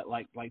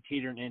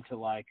teetering into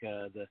like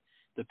the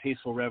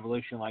peaceful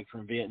revolution, like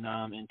from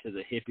Vietnam into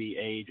the hippie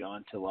age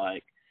onto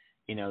like,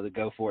 the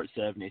Go For It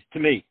 70s, to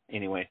me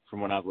anyway,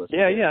 from what I've listened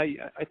to.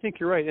 Yeah, I think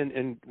you're right.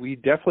 And we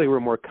definitely were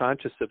more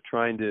conscious of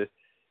trying to,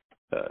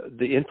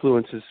 the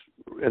influences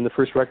in the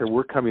first record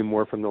were coming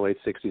more from the late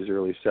 60s,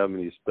 early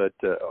 70s. But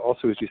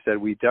also, as you said,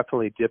 we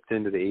definitely dipped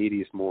into the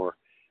 80s more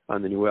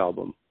on the new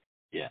album.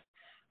 Yeah,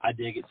 I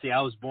dig it. See, I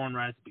was born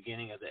right at the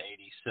beginning of the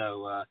 80s,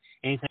 so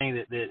anything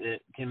that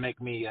can make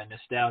me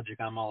nostalgic,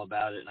 I'm all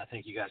about it, and I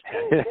think you guys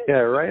can. Yeah,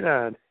 right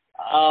on.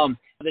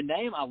 The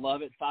name, I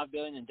love it, 5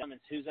 Billion in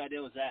Diamonds. Whose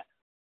idea was that?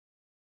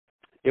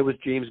 It was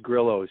James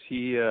Grillo's.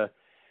 He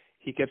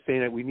kept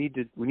saying that we need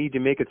to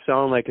make it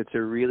sound like it's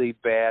a really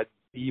bad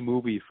B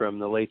movie from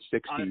the late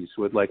 60s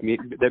with like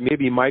that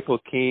maybe Michael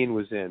Caine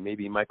was in.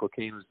 Maybe Michael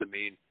Caine was the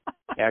main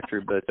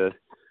actor, but so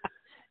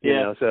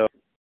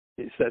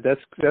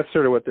that's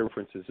sort of what the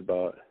reference is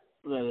about.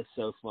 That is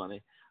so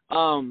funny.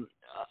 The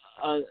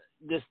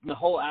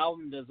whole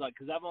album does, like,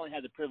 because I've only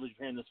had the privilege of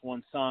hearing this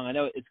one song. I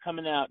know it's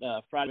coming out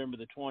Friday, November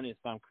the 20th,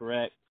 if I'm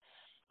correct.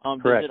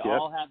 Correct. Does it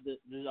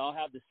all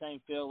have the same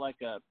feel,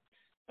 like a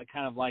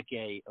kind of like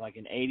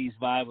an 80s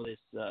vibe with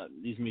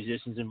these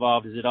musicians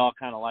involved? Is it all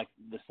kind of like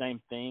the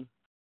same theme?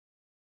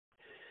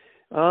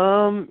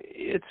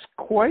 It's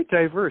quite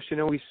diverse.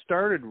 We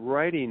started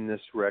writing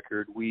this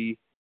record. We,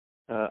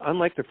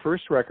 unlike the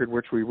first record,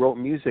 which we wrote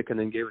music and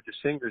then gave it to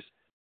singers,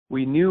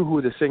 we knew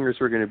who the singers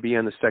were going to be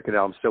on the second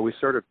album. So we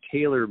sort of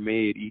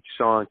tailor-made each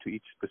song to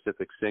each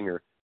specific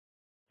singer.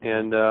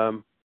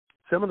 And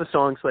some of the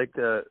songs, like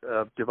the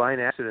Divine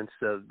Accidents,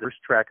 the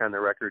first track on the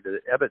record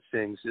that Ebbot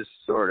sings, is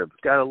sort of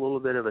got a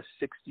little bit of a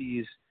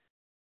 60s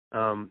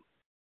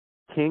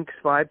Kinks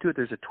vibe to it.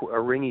 There's a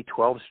ringy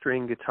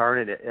 12-string guitar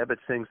in it. Ebbot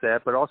sings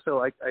that, but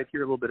also I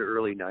hear a little bit of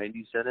early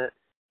 90s in it.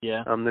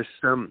 Yeah.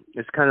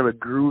 It's kind of a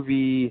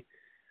groovy,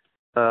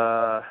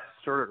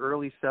 sort of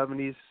early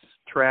 70s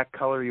track,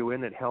 Color You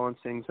In, that Helen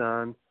sings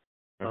on.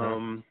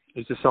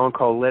 There's a song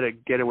called Let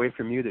It Get Away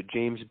From You that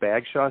James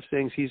Bagshaw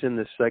sings. He's in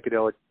this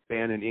psychedelic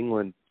band in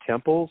England,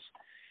 Temples.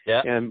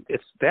 Yeah. And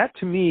it's that,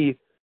 to me,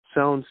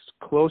 sounds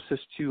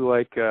closest to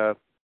like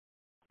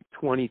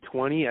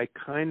 2020.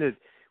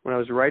 When I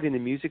was writing the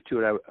music to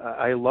it,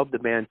 I loved the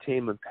band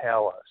Tame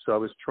Impala, so I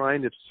was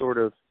trying to sort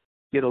of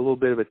get a little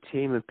bit of a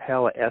Tame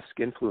Impala-esque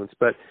influence.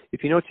 But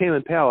if you know Tame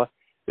Impala,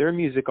 their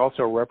music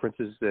also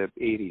references the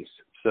 80s.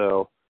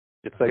 So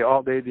it's like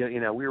all they,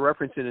 we're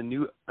referencing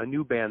a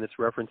new band that's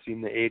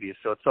referencing the 80s.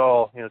 So it's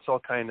all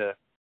kind of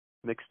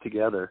mixed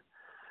together.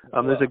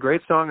 There's a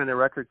great song on the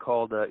record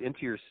called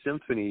 "Into Your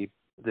Symphony"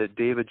 that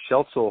David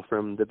Schelzel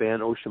from the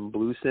band Ocean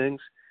Blue sings.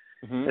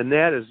 Mm-hmm. And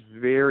that is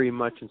very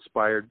much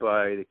inspired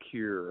by The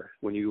Cure.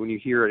 When you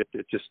hear it,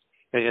 it just,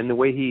 and the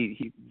way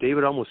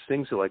David almost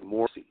sings it like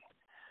Morrissey.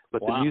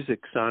 But the music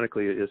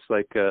sonically is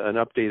like an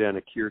update on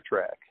a Cure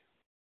track.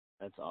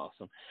 That's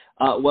awesome.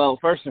 Well,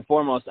 first and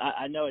foremost,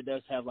 I know it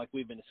does have, like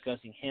we've been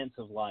discussing, hints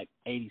of like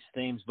 80s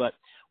themes, but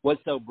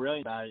what's so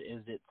brilliant about it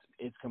is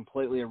it's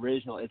completely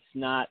original. It's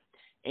not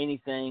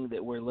anything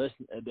that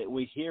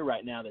we hear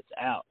right now that's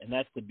out, and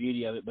that's the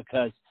beauty of it,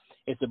 because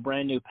it's a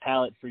brand new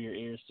palette for your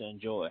ears to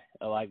enjoy.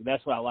 Like,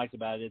 that's what I liked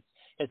about it.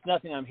 It's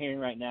nothing I'm hearing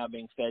right now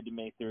being fed to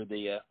me through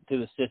the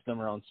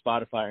system or on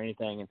Spotify or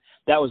anything, and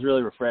that was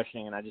really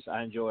refreshing. And I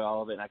enjoy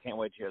all of it, and I can't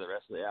wait to hear the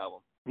rest of the album.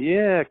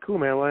 Yeah, cool,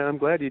 man. Well, I'm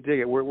glad you dig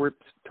it. We're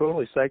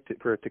totally psyched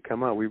for it to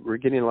come out. We're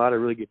getting a lot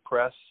of really good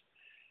press,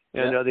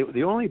 and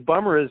the only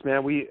bummer is,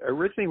 man, we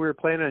were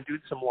planning on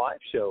doing some live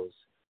shows.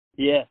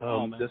 Yeah.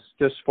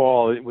 This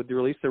fall with the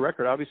release of the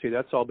record. Obviously,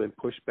 that's all been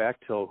pushed back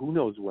till who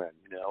knows when.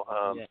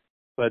 Yeah.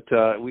 But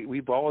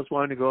we've always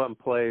wanted to go out and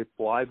play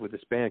live with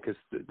this band, because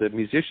the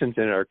musicians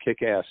in it are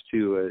kick-ass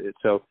too.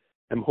 So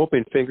I'm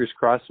hoping, fingers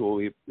crossed, we'll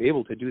be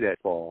able to do that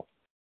fall.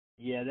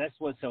 Yeah, that's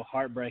what's so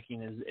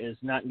heartbreaking is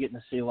not getting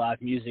to see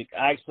live music.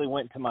 I actually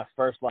went to my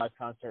first live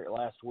concert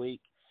last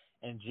week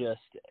and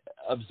just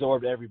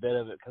absorbed every bit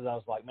of it, because I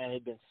was like, man, it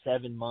had been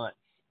 7 months.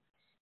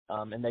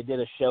 And they did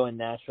a show in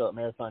Nashville at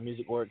Marathon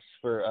Music Works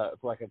for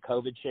like a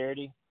COVID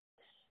charity.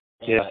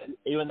 And,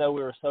 even though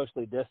we were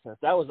socially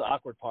distanced, that was the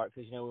awkward part,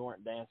 because we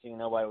weren't dancing,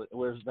 nobody it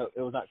was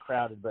not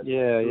crowded, but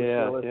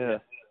yeah.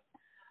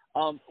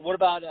 What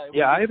about?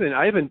 I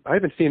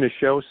haven't seen a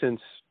show since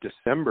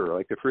December,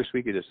 like the first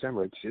week of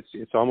December.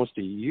 It's almost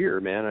a year,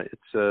 man.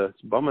 It's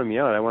bumming me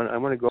out. I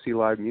want to go see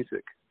live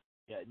music.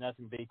 Yeah,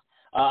 nothing beats.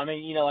 I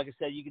mean, like I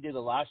said, you could do the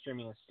live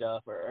streaming and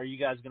stuff. Or are you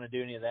guys going to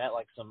do any of that,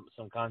 like some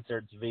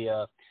concerts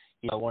via,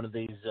 one of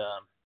these,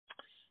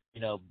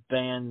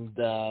 band,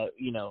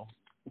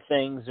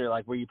 things, or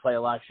like where you play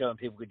a live show and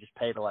people could just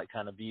pay to like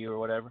kind of view or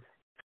whatever?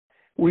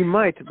 We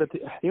might, but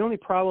the only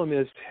problem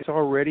is it's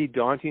already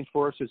daunting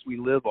for us, as we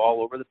live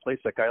all over the place.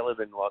 Like, I live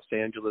in Los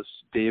Angeles.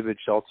 David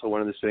Schelzel,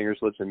 one of the singers,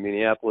 lives in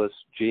Minneapolis.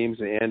 James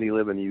and Andy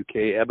live in the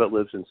UK. Ebbett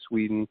lives in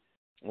Sweden.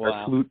 Wow.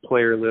 Our flute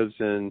player lives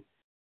in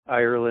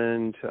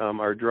Ireland.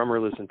 Our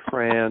drummer lives in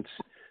France.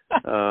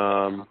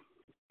 The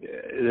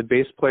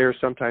bass player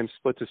sometimes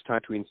splits his time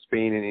between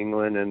Spain and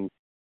England,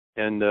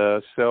 and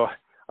so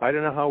I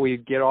don't know how we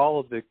get all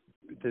of the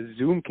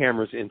Zoom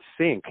cameras in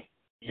sync,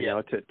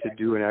 to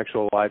do an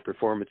actual live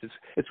performance.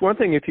 It's one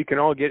thing if you can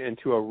all get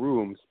into a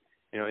room,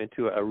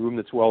 into a room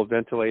that's well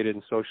ventilated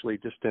and socially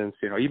distanced,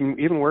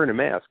 even wearing a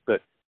mask,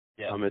 but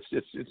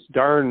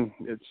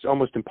it's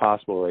almost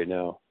impossible right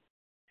now.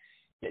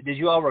 Did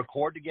you all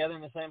record together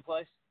in the same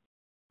place?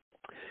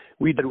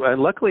 We did.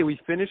 Luckily, we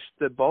finished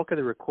the bulk of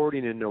the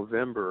recording in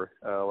November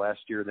last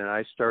year. Then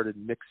I started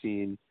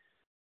mixing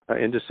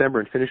in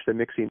December and finished the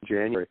mixing in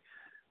January.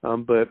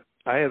 But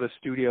I have a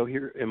studio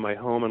here in my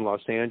home in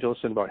Los Angeles,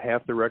 and about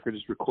half the record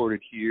is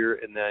recorded here.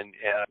 And then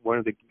one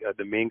of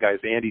the main guys,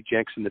 Andy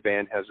Jenks in the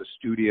band, has a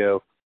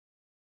studio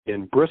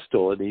in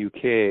Bristol in the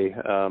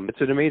UK.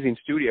 It's an amazing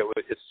studio.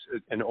 It's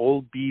an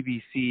old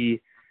BBC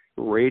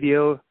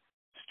radio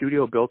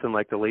studio built in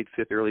like the late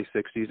 50s, early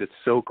 60s. It's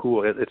so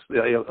cool. It's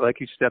like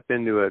you step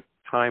into a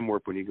time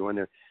warp when you go in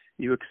there.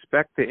 You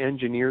expect the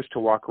engineers to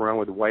walk around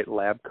with white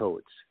lab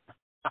coats.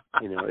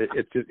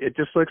 It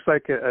just looks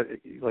like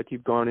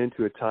you've gone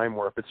into a time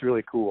warp. It's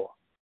really cool.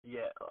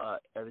 Yeah. Are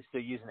they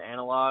still using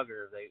analog,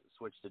 or have they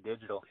switched to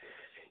digital?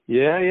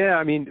 Yeah.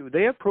 I mean,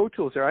 they have Pro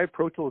Tools there. I have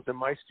Pro Tools in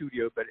my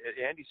studio, but at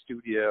Andy's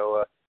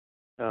studio,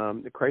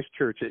 the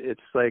Christchurch,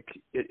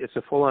 it's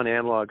a full-on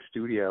analog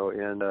studio,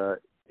 and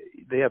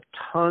they have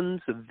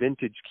tons of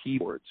vintage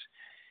keyboards.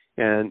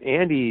 And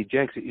Andy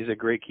Jenks is a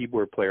great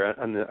keyboard player.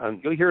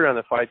 You'll hear it on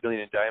the 5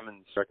 Billion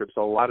Diamonds record. There's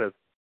a lot of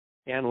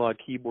analog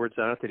keyboards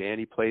on it that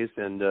Andy plays,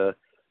 and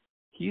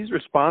he's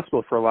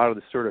responsible for a lot of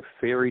the sort of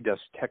fairy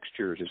dust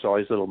textures. There's all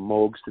these little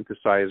Moog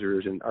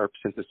synthesizers and ARP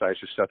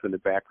synthesizer stuff in the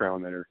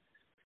background that are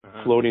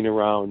floating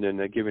around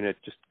and giving it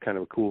just kind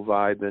of a cool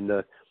vibe.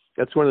 And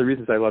that's one of the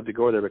reasons I love to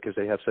go there, because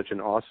they have such an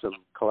awesome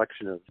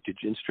collection of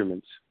vintage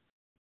instruments.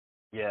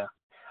 Yeah.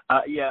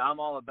 I'm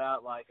all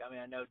about,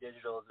 I know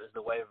digital is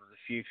the wave of the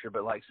future,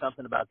 but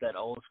something about that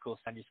old school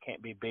sound just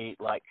can't be beat.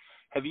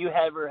 Have you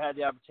ever had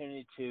the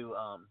opportunity to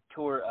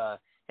tour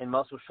in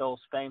Muscle Shoals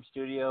Fame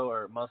Studio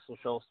or Muscle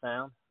Shoals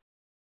Sound?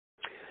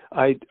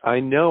 I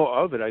know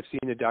of it. I've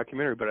seen the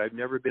documentary, but I've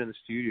never been in the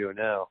studio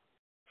now.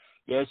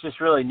 Yeah, it's just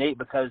really neat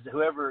because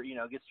whoever,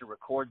 gets to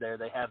record there,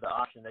 they have the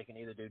option. They can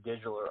either do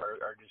digital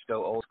or just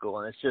go old school.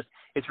 And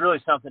it's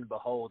really something to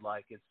behold.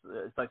 Like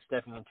it's like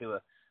stepping into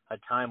a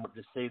time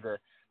to see the,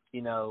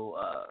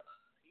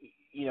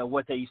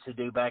 what they used to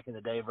do back in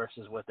the day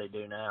versus what they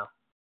do now.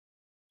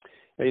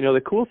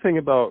 The cool thing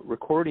about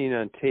recording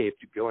on tape,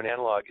 going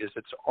analog, is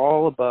it's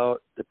all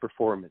about the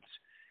performance.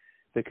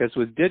 Because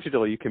with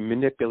digital, you can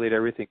manipulate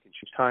everything. You can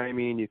choose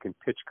timing, you can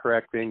pitch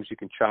correct things, you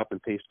can chop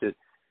and paste it.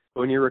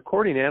 When you're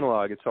recording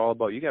analog, it's all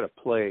about you got to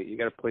play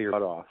your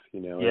butt off,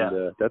 Yeah.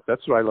 And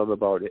that's what I love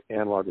about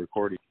analog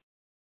recording.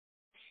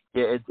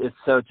 Yeah, it's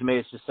so, to me,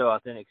 it's just so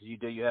authentic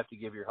because you have to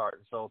give your heart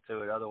and soul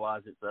to it.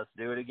 Otherwise, it's let's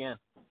do it again.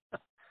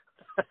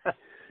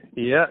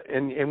 Yeah,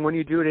 and when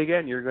you do it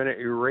again, you're going to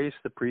erase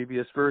the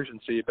previous version,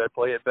 so you better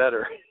play it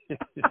better.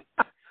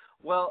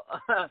 Well,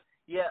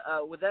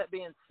 with that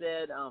being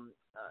said,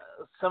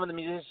 some of the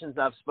musicians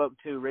I've spoke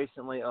to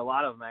recently, a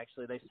lot of them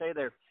actually, they say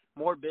they're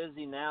more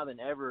busy now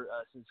than ever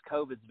since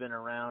COVID's been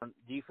around.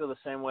 Do you feel the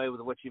same way with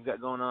what you've got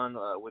going on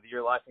with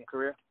your life and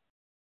career?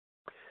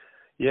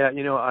 Yeah,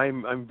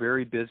 I'm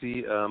very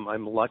busy.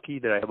 I'm lucky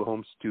that I have a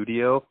home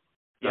studio.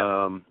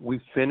 Yeah.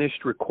 We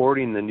finished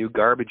recording the new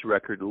Garbage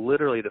record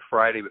literally the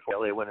Friday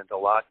before LA went into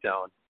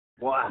lockdown.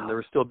 Wow. There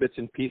were still bits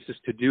and pieces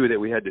to do that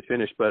we had to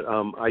finish, but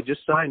I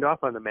just signed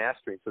off on the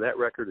mastering, so that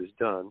record is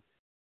done.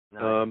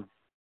 Nice.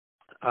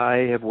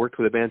 I have worked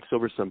with a band,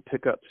 Silver Sun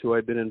Pickups, who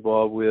I've been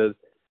involved with.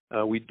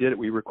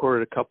 We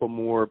recorded a couple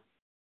more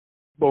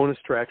bonus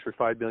tracks for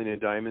 5 Billion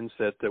Diamonds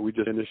that we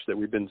just finished, that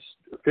we've been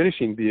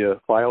finishing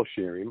via file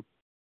sharing.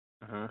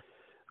 Uh-huh.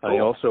 I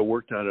also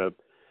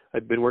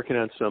I've been working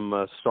on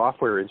some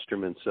software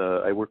instruments.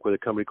 I work with a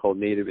company called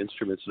Native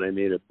Instruments, and I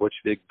made a Butch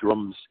Vig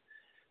drums,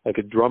 like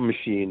a drum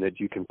machine that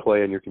you can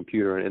play on your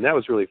computer. And that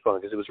was really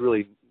fun because it was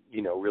really,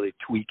 really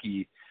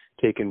tweaky,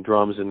 taking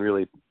drums and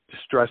really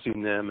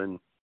stressing them and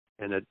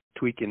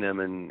tweaking them.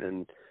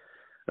 And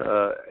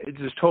it's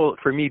just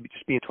for me,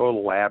 just being a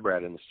total lab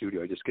rat in the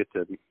studio. I just get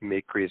to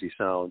make crazy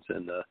sounds.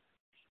 And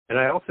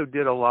I also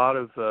did a lot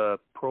of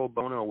pro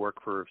bono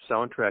work for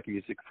soundtrack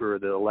music for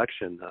the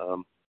election.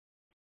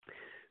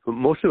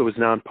 Most of it was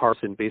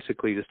nonpartisan,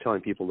 basically just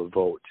telling people to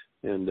vote.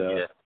 And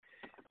that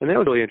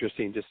was really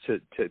interesting, just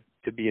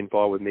to be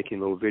involved with making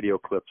little video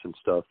clips and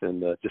stuff,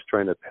 and just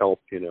trying to help,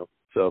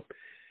 So,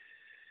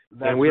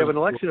 and we have an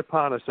election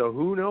upon us, so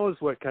who knows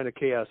what kind of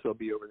chaos there'll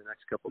be over the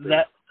next couple of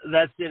days.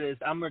 That's it.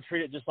 I'm going to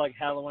treat it just like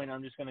Halloween.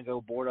 I'm just going to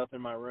go board up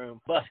in my room.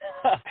 But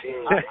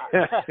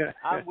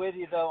I'm with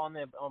you, though, on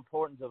the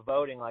importance of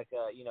voting. Like,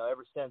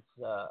 ever since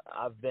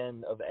I've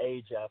been of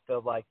age, I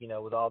feel like,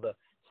 with all the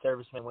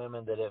servicemen and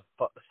women that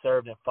have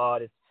served and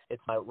fought,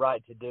 it's my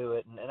right to do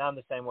it. And I'm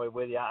the same way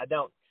with you. I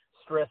don't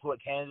stress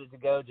what candidate to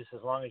go, just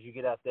as long as you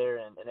get out there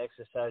and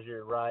exercise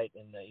your right.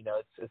 And,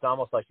 it's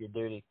almost like your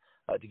duty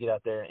to get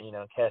out there and,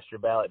 cast your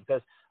ballot,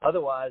 because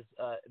otherwise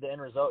the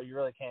end result, you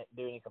really can't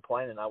do any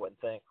complaining, I wouldn't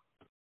think.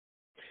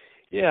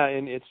 Yeah,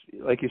 and it's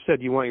like you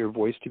said, you want your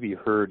voice to be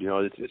heard.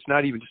 It's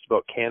not even just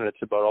about Canada;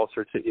 it's about all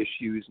sorts of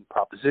issues and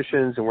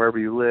propositions and wherever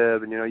you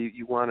live. And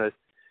you want to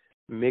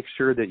make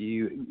sure that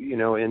in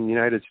the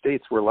United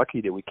States, we're lucky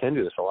that we can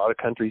do this. A lot of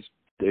countries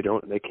they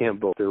can't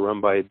vote; they're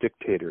run by a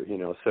dictator.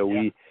 So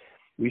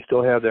we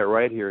still have that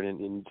right here,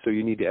 and so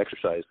you need to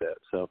exercise that.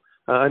 So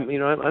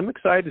I'm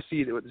excited to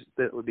see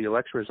the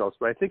election results,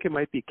 but I think it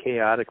might be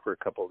chaotic for a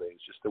couple of days,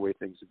 just the way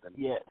things have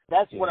been. Yeah,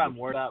 that's what I'm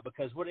worried about,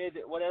 because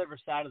whatever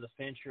side of the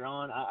fence you're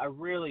on, I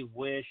really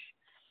wish,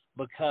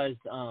 because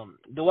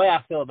the way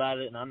I feel about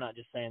it, and I'm not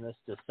just saying this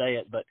to say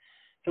it, but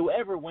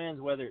whoever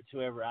wins, whether it's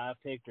whoever I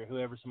picked or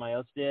whoever somebody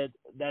else did,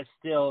 that's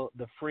still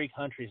the free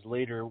country's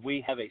leader.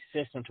 We have a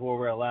system to where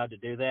we're allowed to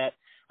do that.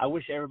 I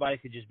wish everybody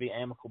could just be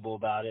amicable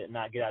about it and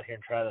not get out here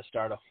and try to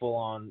start a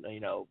full-on,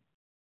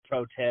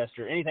 protest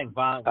or anything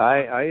violent.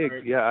 I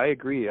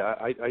agree.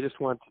 I just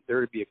want there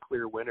to be a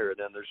clear winner, and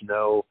then there's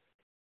no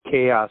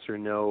chaos or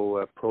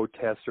no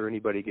protests or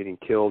anybody getting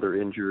killed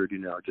or injured.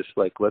 Just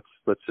like let's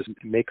just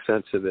make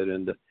sense of it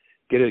and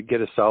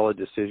get a solid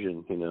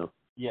decision.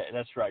 Yeah,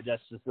 that's right.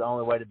 That's just the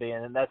only way to be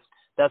in, and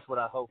that's what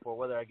I hope for.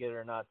 Whether I get it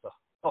or not, it's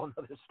a whole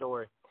other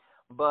story.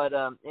 But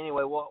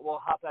anyway, we'll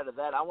hop out of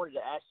that. I wanted to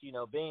ask you,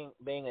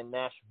 being a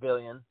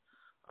Nashvilleian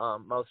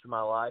most of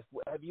my life,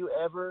 have you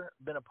ever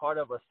been a part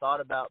of or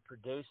thought about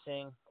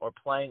producing or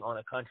playing on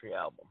a country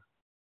album?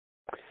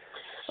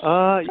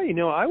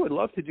 I would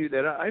love to do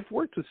that. I've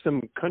worked with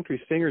some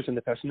country singers in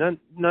the past,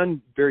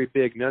 none very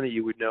big, none that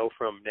you would know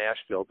from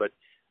Nashville, but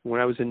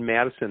when I was in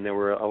Madison, there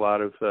were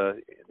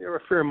a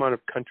fair amount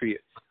of country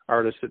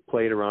artists that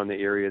played around the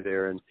area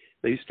there, and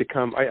they used to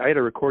come. I had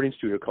a recording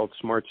studio called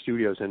Smart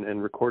Studios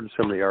and recorded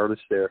some of the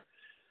artists there.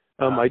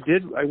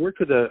 I worked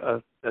with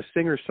a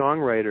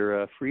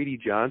singer-songwriter, Freddie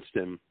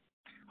Johnston.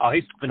 Oh,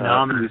 he's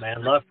phenomenal,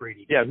 man. Love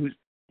Freddie. Yeah,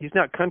 he's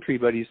not country,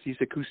 but he's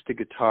acoustic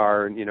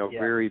guitar and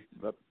very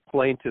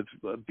plaintive,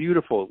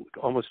 beautiful.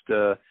 Almost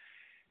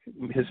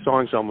his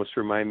songs almost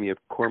remind me of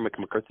Cormac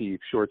McCarthy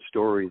short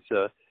stories.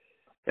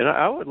 And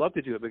I would love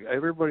to do it, but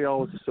everybody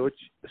always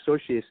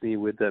associates me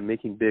with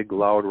making big,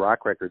 loud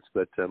rock records.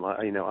 But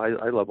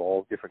I love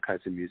all different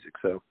kinds of music.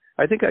 So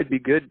I think I'd be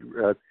good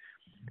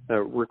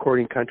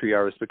recording country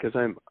artists, because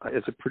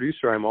as a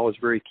producer, I'm always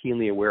very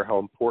keenly aware how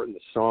important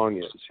the song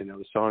is.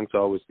 The song's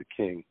always the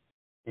king.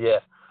 Yeah.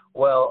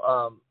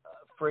 Well,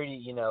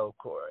 Freddie, of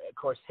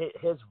course,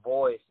 his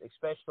voice,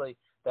 especially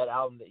that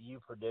album that you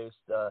produced,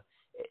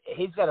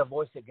 he's got a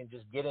voice that can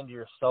just get into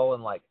your soul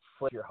and like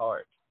flip your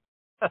heart.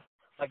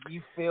 Like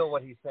you feel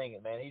what he's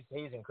singing, man.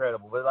 He's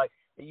incredible. But like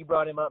you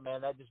brought him up,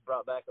 man, that just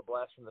brought back a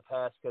blast from the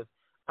past, because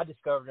I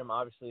discovered him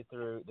obviously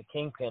through the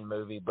Kingpin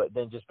movie, but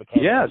then just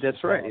became. Yeah,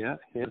 that's right.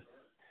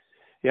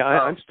 Yeah.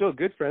 I'm still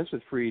good friends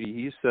with Freddie.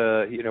 He's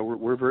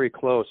we're very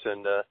close,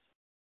 and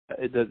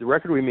the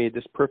record we made,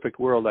 This Perfect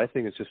World, I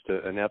think is just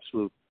an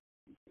absolute.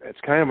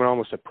 It's kind of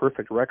almost a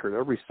perfect record.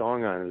 Every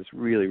song on it is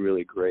really,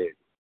 really great.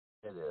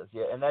 It is,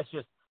 yeah, and that's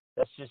just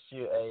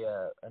you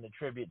an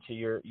attribute to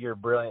your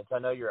brilliance. I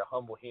know you're a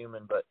humble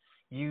human, but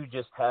you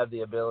just have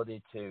the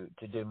ability to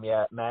do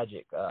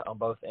magic on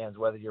both ends,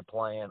 whether you're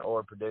playing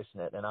or producing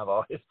it. And I've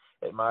always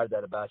admired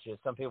that about you.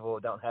 Some people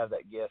don't have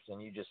that gift,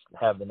 and you just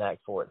have the knack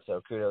for it.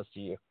 So kudos to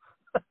you.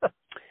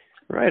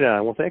 Right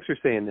on. Well, thanks for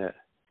saying that.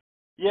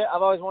 Yeah,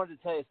 I've always wanted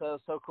to tell you, so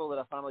it's so cool that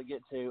I finally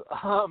get to.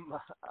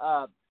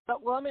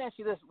 Well, let me ask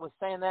you this. With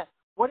saying that,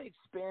 what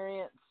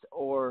experience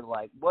or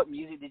like what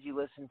music did you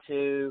listen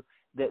to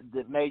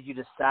that made you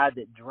decide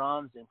that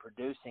drums and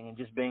producing and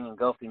just being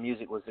engulfed in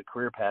music was a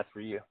career path for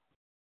you?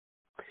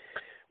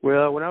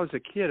 Well, when I was a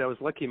kid, I was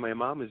lucky. My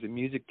mom was a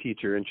music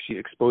teacher, and she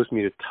exposed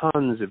me to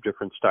tons of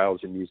different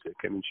styles of music.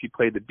 I mean, she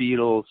played the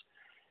Beatles,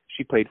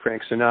 she played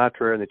Frank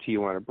Sinatra and the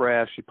Tijuana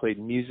Brass, she played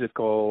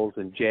musicals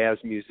and jazz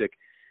music.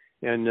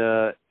 And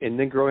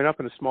then growing up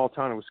in a small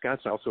town in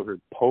Wisconsin, I also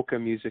heard polka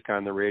music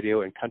on the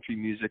radio and country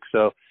music.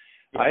 So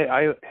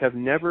I have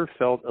never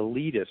felt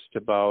elitist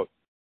about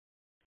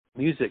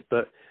music.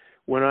 But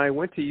when I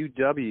went to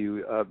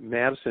UW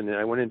Madison, and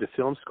I went into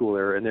film school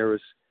there, and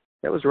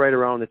that was right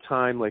around the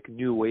time like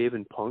new wave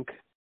and punk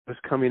was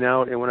coming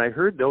out. And when I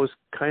heard those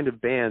kind of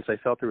bands, I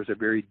felt there was a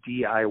very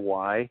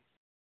DIY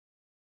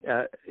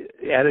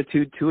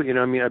attitude to it.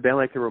 I mean, a band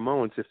like the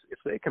Ramones, if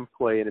they can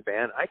play in a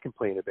band, I can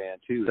play in a band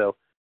too. So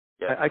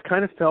I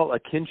kind of felt a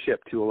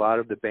kinship to a lot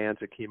of the bands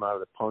that came out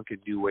of the punk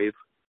and new wave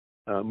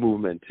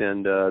movement,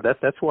 and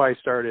that's why I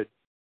started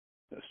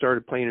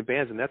playing in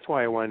bands, and that's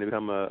why I wanted to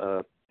become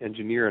a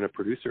engineer and a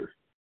producer.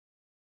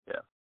 Yeah,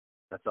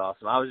 that's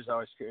awesome. I was just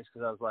always curious,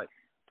 because I was like,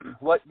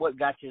 what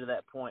got you to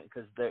that point?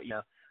 Because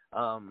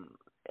I'm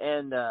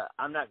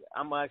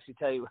gonna actually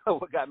tell you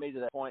what got me to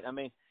that point. I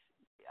mean,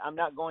 I'm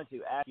not going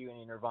to ask you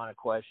any Nirvana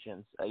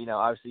questions.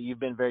 Obviously you've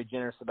been very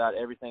generous about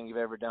everything you've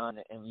ever done,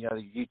 and the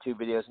YouTube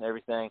videos and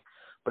everything.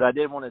 But I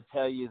did want to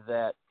tell you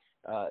that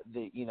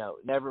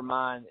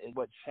Nevermind is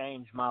what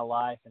changed my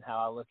life and how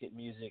I look at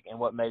music, and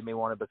what made me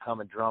want to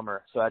become a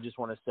drummer. So I just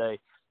want to say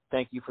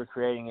thank you for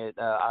creating it.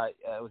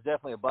 It was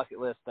definitely a bucket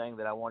list thing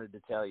that I wanted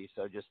to tell you.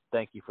 So just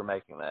thank you for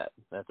making that.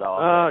 That's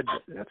all.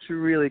 That's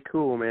really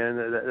cool,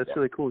 man. That's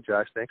really cool,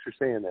 Josh. Thanks for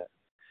saying that.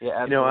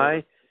 Yeah,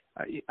 absolutely.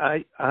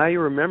 I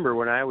remember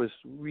when I was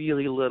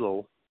really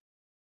little,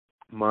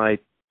 my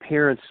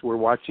parents were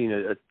watching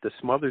the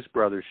Smothers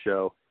Brothers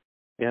show,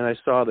 and I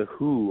saw the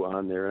Who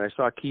on there, and I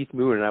saw Keith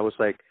Moon, and I was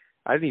like,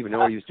 I didn't even know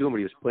what he was doing, but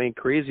he was playing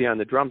crazy on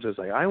the drums. I was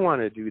like, I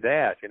want to do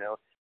that,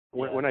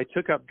 When I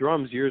took up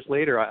drums years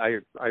later,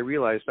 I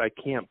realized I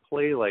can't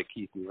play like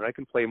Keith Moon. I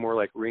can play more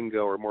like Ringo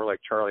or more like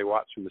Charlie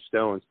Watts from the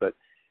Stones, but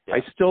I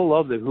still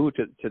love the Who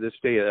to this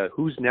day.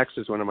 Who's Next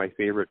is one of my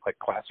favorite like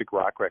classic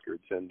rock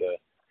records, and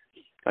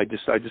I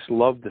just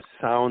love the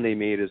sound they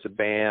made as a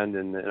band,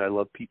 and I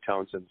love Pete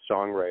Townshend's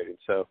songwriting.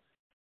 So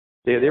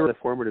they were the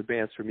formative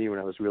bands for me when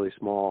I was really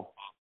small.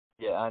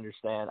 Yeah, I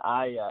understand.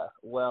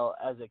 Well,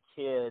 as a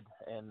kid,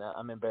 and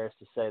I'm embarrassed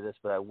to say this,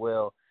 but I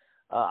will.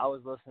 I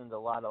was listening to a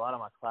lot of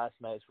my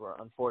classmates were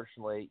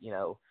unfortunately,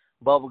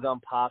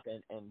 bubblegum pop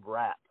and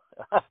rap.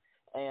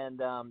 And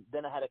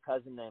then I had a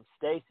cousin named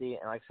Stacy,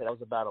 and like I said, I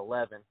was about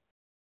 11,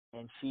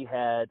 and she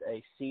had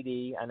a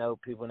CD. I know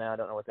people now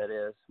don't know what that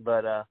is,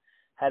 but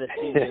had a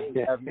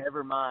CD of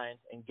Nevermind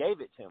and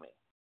gave it to me.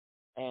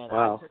 And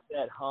wow. I took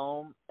that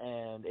home,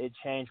 and it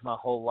changed my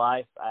whole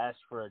life. I asked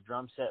for a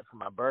drum set for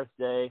my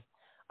birthday.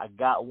 I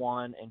got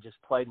one and just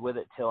played with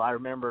it till I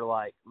remember,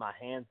 like, my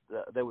hands,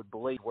 they would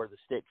bleed where the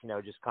stick,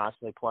 just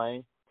constantly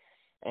playing.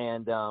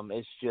 And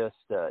it's just,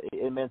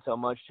 it meant so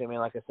much to me.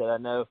 Like I said, I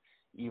know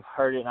you've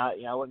heard it, and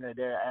I wasn't going to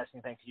dare ask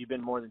anything because you've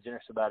been more than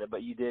generous about it,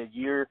 but you did.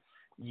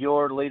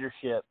 Your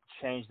leadership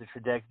changed the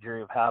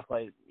trajectory of how I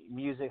played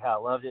music, how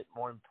I loved it,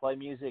 more than play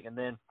music. And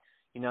then,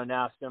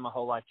 now I spend my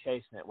whole life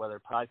chasing it, whether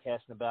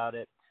podcasting about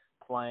it,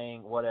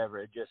 playing, whatever.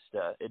 It just,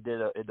 it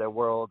did a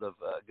world of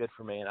good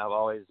for me, and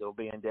will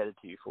be indebted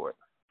to you for it.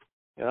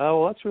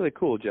 Oh, well, that's really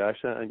cool, Josh.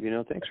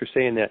 Thanks for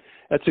saying that.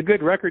 That's a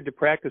good record to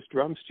practice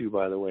drums to,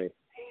 by the way.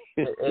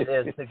 It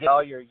is, to get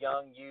all your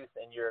young youth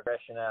and your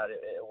aggression out.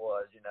 It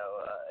was,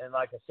 and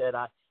like I said,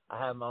 I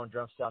have my own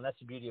drum style, and that's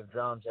the beauty of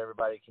drums.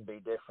 Everybody can be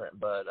different,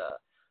 but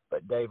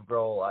But Dave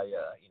Grohl,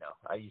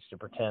 I used to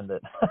pretend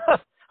that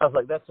I was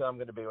like, that's who I'm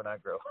going to be when I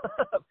grow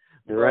up.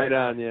 Right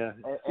on, yeah.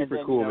 Super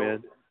then, cool,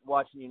 man.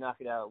 Watching you knock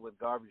it out with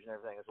Garbage and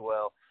everything as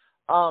well.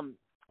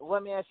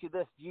 Let me ask you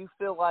this. Do you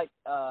feel like,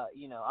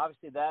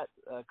 obviously that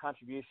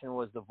contribution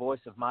was the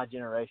voice of my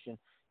generation.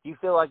 Do you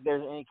feel like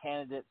there's any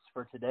candidates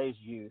for today's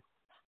youth?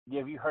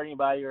 Have you heard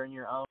anybody or in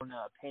your own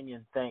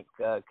opinion think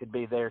could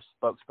be their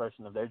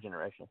spokesperson of their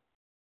generation?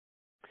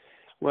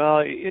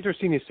 Well,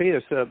 interesting you say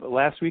this.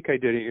 Last week I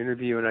did an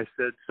interview and I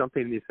said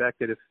something to the effect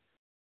that if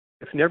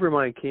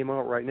Nevermind came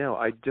out right now,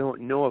 I don't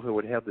know if it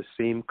would have the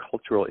same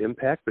cultural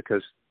impact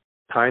because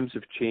times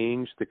have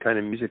changed. The kind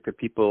of music that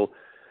people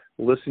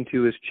listen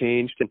to has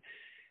changed.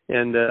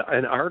 And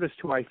an artist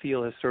who I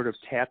feel has sort of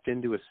tapped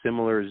into a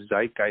similar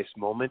zeitgeist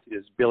moment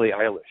is Billie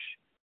Eilish.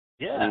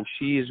 Yeah. I mean,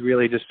 she's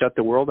really just set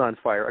the world on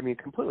fire. I mean,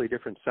 completely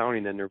different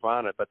sounding than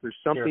Nirvana, but there's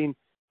something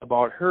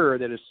about her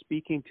that is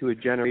speaking to a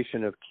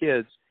generation of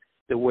kids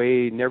the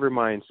way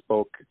Nevermind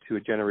spoke to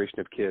a generation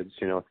of kids,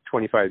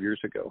 25 years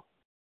ago.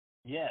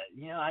 Yeah,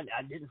 I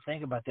didn't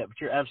think about that,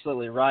 but you're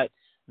absolutely right.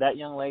 That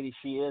young lady,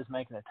 she is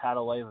making a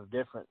tidal wave of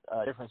difference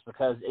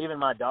because even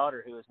my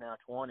daughter, who is now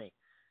 20,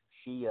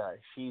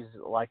 she's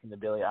liking the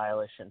Billie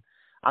Eilish, and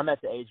I'm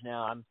at the age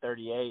now. I'm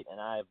 38, and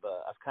I've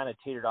kind of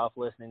teetered off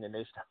listening to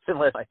new stuff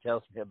unless somebody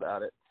tells me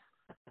about it.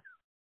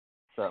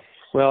 So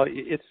well,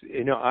 it's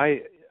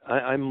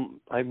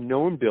I've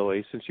known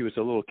Billie since she was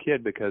a little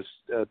kid because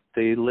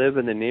they live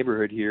in the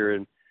neighborhood here,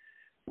 and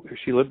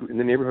she lived in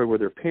the neighborhood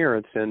with her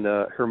parents, and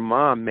her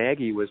mom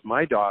Maggie was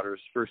my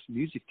daughter's first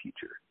music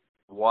teacher.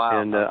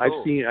 Wow! And cool.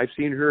 I've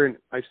seen her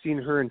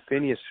and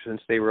Phineas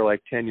since they were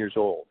like 10 years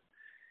old,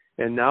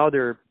 and now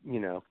they're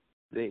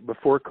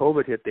before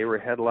COVID hit, they were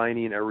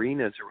headlining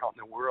arenas around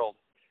the world.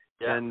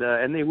 Yeah. And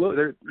they're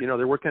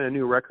working on a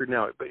new record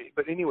now.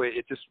 But anyway,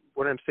 it just,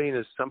 what I'm saying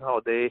is somehow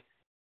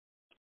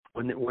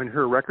when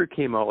her record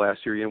came out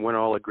last year, won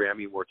all the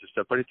Grammy Awards and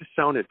stuff, but it just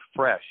sounded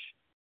fresh.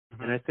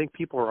 Mm-hmm. And I think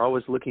people are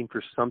always looking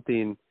for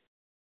something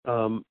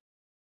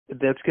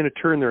that's going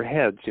to turn their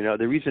heads.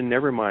 The reason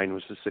Nevermind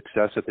was a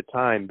success at the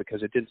time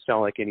because it didn't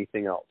sound like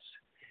anything else.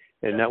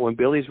 And that when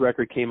Billie's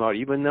record came out,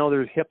 even though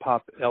there's hip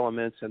hop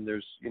elements and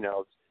there's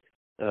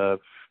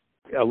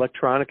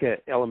electronica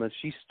elements,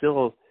 she's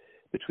still,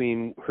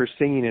 between her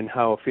singing and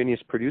how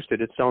Phineas produced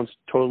it, it sounds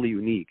totally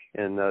unique.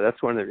 And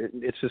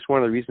it's just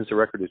one of the reasons the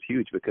record is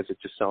huge, because it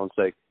just sounds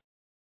like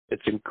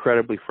it's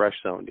incredibly fresh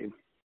sounding.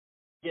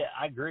 Yeah,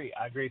 I agree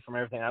from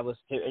everything I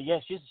listened to.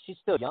 Yeah, she's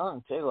still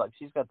young too. Like,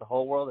 she's got the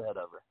whole world ahead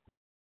of her.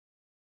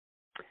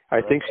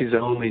 I think she's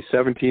only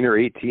 17 or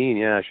 18.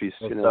 Yeah, she's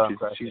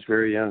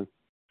very young.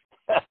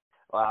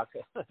 Wow,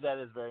 that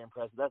is very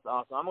impressive. That's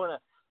awesome. I'm gonna,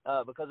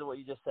 because of what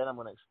you just said, I'm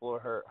gonna explore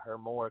her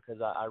more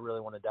because I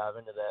really want to dive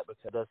into that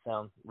because it does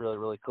sound really,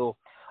 really cool.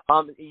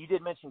 You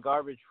did mention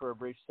Garbage for a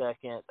brief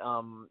second.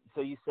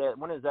 So you said,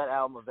 when is that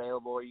album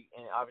available? And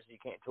obviously you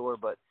can't tour,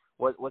 but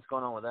what's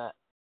going on with that?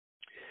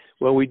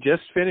 Well, we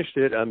just finished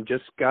it.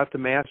 Just got the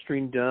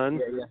mastering done.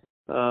 Yeah.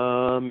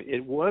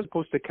 It was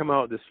supposed to come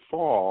out this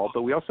fall,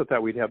 but we also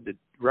thought we'd have the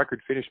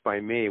record finished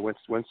by May. Once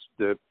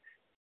the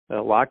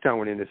lockdown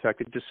went into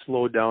effect, it just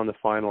slowed down the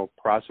final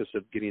process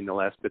of getting the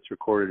last bits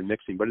recorded and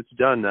mixing. But it's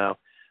done now.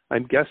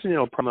 I'm guessing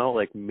it'll come out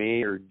like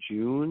May or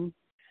June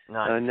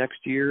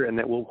next year, and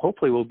that we'll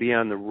be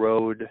on the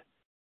road,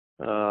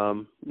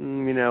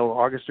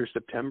 August or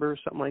September,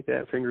 something like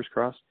that. Fingers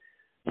crossed.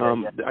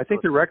 I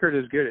think the record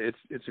is good.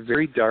 It's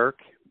very dark.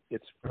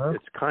 It's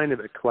kind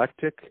of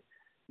eclectic.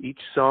 Each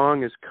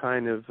song is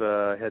kind of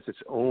has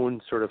its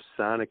own sort of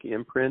sonic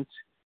imprint,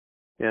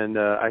 and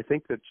I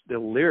think that the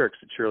lyrics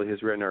that Shirley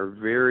has written are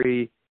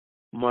very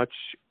much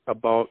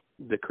about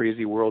the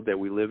crazy world that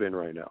we live in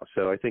right now.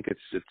 So I think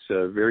it's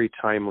very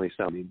timely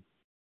sounding.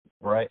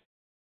 Right.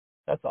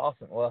 That's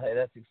awesome. Well, hey,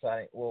 that's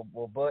exciting. Well,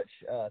 Butch,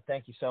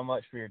 thank you so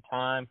much for your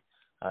time.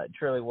 It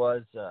truly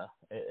was.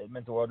 It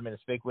meant the world to me to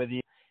speak with you.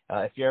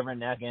 If you're ever in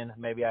now again,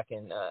 maybe I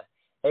can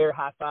air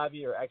high five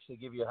you or actually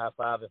give you a high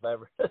five if I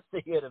ever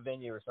see you at a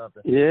venue or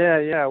something.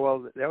 Yeah.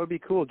 Well, that would be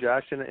cool,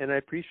 Josh, and I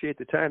appreciate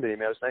the time today,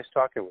 man. It was nice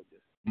talking with you.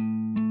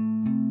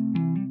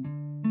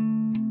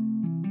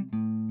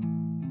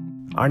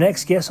 Our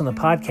next guest on the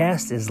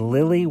podcast is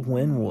Lily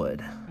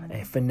Winwood,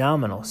 a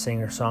phenomenal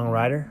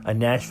singer-songwriter, a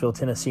Nashville,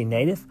 Tennessee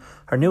native.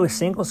 Her newest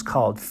single is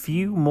called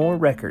Few More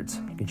Records.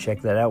 You can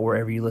check that out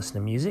wherever you listen to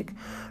music.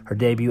 Her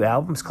debut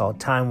album is called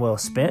Time Well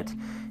Spent.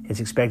 It's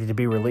expected to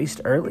be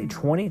released early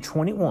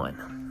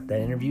 2021. That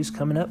interview's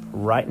coming up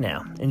right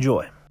now.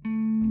 Enjoy.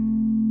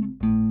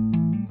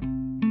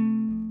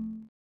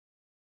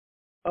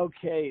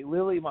 Okay,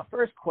 Lily, my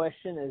first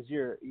question is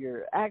your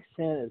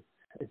accent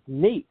is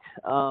neat.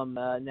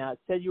 Now, it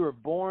said you were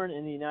born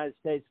in the United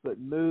States but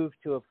moved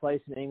to a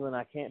place in England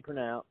I can't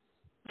pronounce.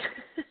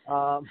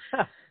 So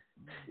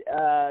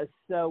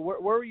where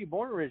were you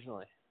born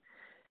originally?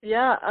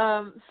 Yeah,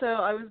 so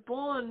I was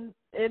born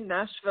in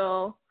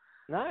Nashville.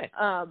 Nice.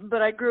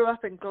 But I grew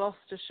up in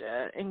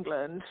Gloucestershire,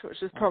 England,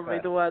 which is probably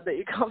the word that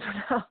you can't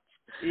pronounce.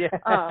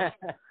 Yeah.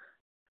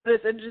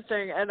 It's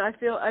interesting, and I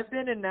feel I've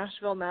been in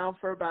Nashville now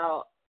for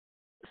about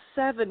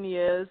 7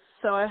 years,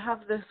 so I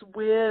have this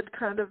weird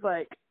kind of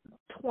like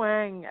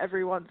twang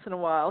every once in a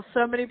while.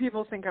 So many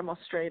people think I'm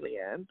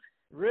Australian.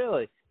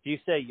 Really? Do you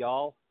say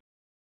y'all?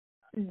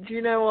 Do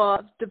you know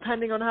what?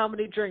 Depending on how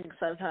many drinks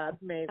I've had,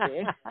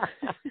 maybe.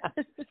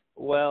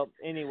 Well,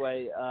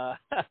 anyway,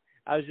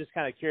 I was just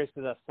kind of curious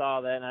because I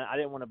saw that, and I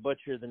didn't want to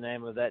butcher the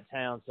name of that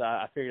town, so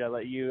I figured I'd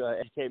let you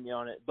educate me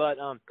on it. But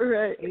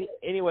right.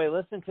 Anyway,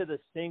 listen to the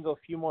single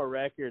 "Few More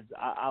Records."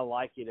 I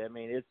like it. I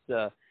mean,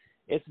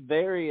 it's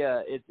very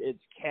it's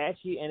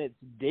catchy and it's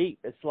deep.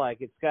 It's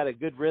like it's got a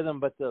good rhythm,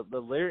 but the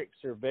lyrics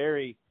are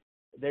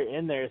they're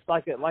in there. It's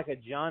like a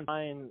John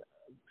Prine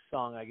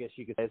song, I guess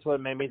you could say. It's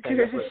what made me think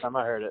of the first time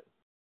I heard it.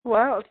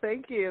 Wow,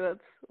 thank you.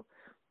 That's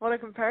what a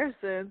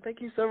comparison. Thank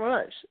you so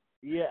much.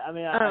 Yeah, I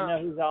mean, I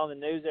know he's all in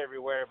the news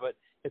everywhere, but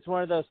it's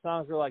one of those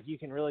songs where, like, you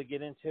can really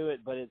get into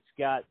it, but it's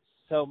got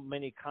so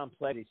many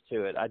complexities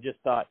to it. I just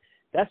thought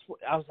that's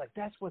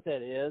what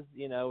that is,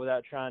 you know,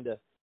 without trying to,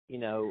 you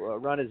know,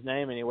 run his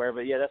name anywhere.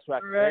 But, yeah, that's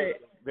what I right.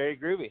 Very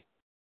groovy.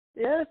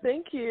 Yeah,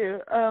 thank you.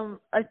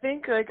 I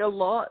think, like, a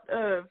lot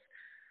of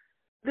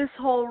this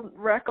whole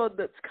record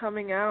that's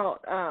coming out,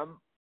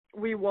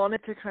 we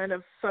wanted to kind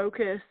of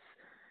focus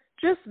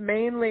just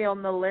mainly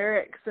on the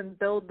lyrics and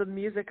build the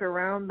music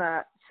around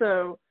that.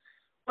 So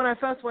when I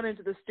first went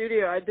into the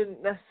studio, I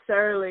didn't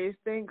necessarily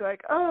think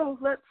like, oh,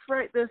 let's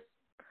write this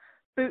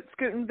Boot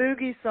Scootin'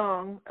 Boogie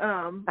song.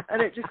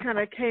 And it just kind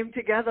of came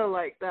together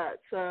like that.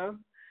 So,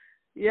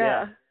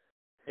 yeah.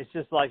 It's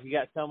just like you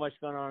got so much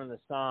going on in the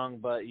song,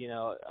 but, you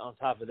know, on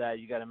top of that,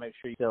 you got to make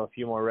sure you sell a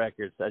few more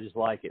records. I just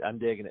like it. I'm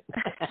digging it.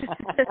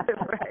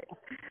 Right.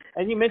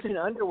 And you mentioned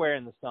underwear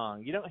in the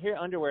song. You don't hear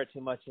underwear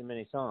too much in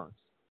many songs.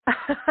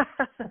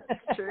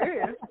 That's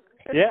true.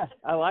 Yeah,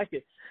 I like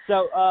it.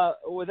 So,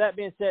 with that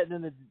being said,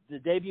 then the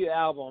debut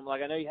album,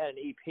 like I know you had an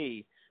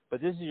EP,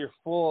 but this is your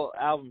full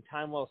album,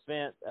 Time Well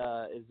Spent,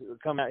 is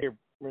coming out here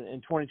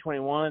in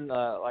 2021.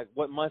 Like,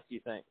 what month do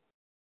you think?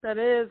 That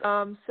is.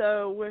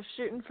 So we're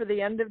shooting for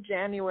the end of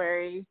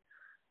January.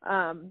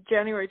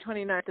 January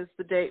 29th is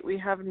the date we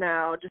have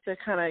now, just to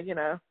kind of, you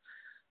know,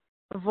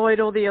 avoid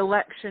all the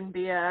election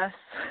BS.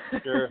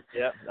 Sure.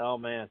 Yep. Oh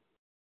man.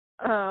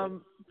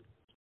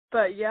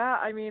 But yeah,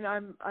 I mean,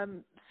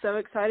 I'm so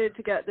excited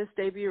to get this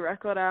debut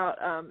record out.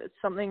 It's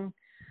something.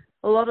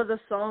 A lot of the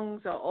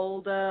songs are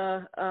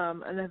older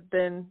and have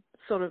been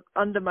sort of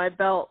under my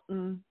belt,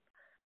 and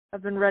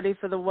I've been ready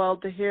for the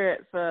world to hear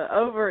it for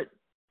over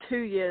 2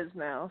 years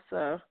now.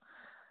 So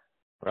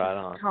right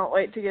on. Can't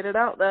wait to get it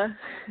out there.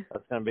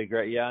 That's gonna be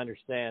great. Yeah, I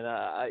understand.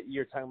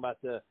 You're talking about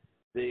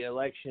the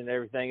election and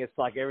everything. It's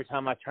like every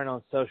time I turn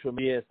on social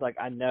media, it's like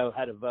I know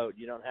how to vote.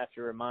 You don't have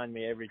to remind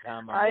me every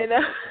time. I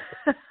know.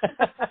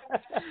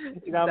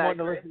 You know, exactly.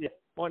 I'm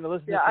wanting to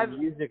listen to some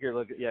music or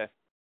look at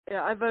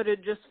Yeah, I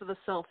voted just for the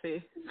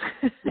selfie.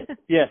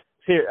 Yeah,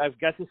 here, I've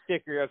got the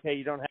sticker. Okay,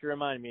 you don't have to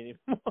remind me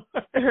anymore.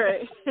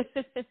 Right.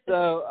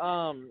 So,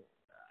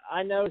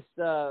 I noticed,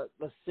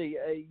 let's see,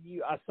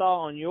 I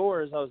saw on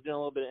yours, I was doing a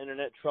little bit of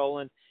internet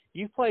trolling.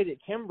 You played at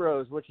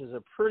Kimbrough's, which is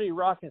a pretty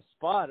rocking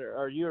spot.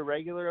 Are you a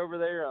regular over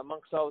there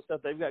amongst all the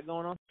stuff they've got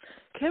going on?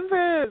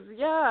 Kimbrough's,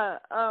 yeah.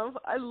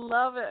 I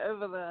love it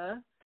over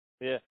there.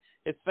 Yeah,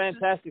 it's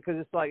fantastic because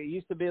it's like it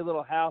used to be a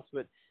little house,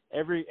 but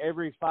every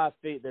 5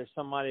 feet there's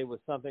somebody with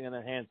something in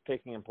their hands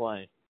picking and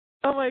playing.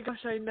 Oh my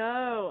gosh, I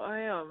know.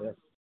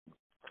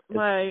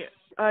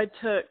 I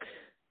took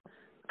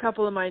a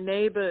couple of my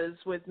neighbors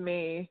with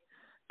me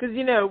because,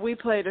 you know, we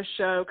played a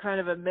show kind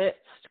of amidst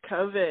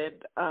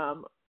COVID.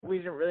 We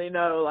didn't really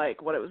know,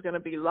 like, what it was going to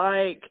be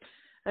like.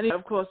 And, you know,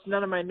 of course,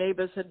 none of my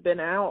neighbors had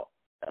been out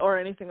or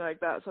anything like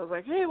that. So I was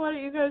like, hey, why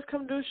don't you guys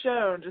come to a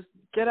show and just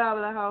get out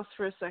of the house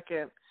for a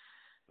second?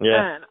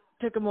 Yeah. And I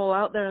took them all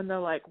out there, and they're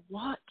like,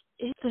 what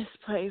is this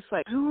place?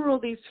 Like, who are all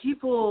these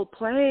people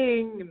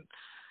playing? And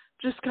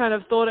just kind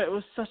of thought it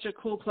was such a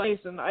cool place.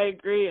 And I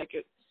agree.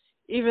 Like,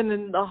 even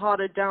in the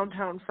heart of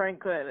downtown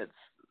Franklin, it's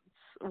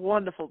a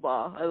wonderful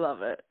bar. I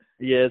love it.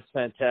 Yeah, it's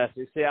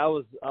fantastic. See, I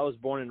was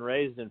born and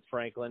raised in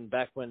Franklin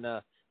back when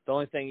the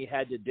only thing you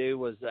had to do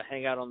was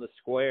hang out on the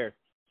square.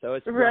 So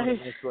it's right.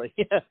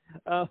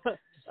 Yeah.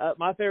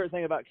 My favorite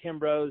thing about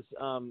Kimbrough's,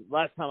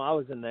 last time I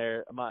was in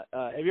there,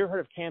 have you ever heard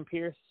of Cam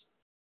Pierce?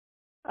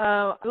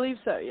 I believe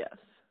so, yes.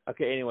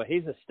 Okay, anyway,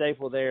 he's a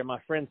staple there. My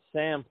friend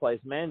Sam plays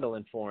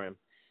mandolin for him,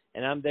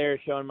 and I'm there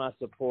showing my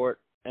support,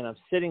 and I'm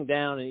sitting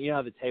down, and you know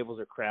how the tables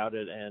are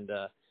crowded, and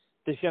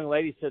this young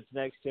lady sits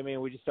next to me,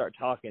 and we just start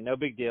talking. No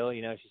big deal.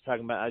 You know, she's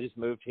talking about, I just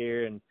moved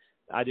here, and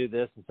I do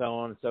this, and so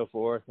on and so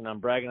forth, and I'm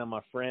bragging on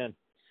my friend.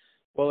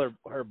 Well,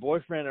 her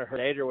boyfriend or her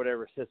date or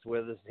whatever sits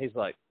with us, and he's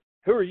like,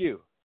 who are you?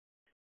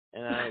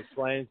 And I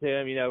explained to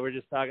him, you know, we're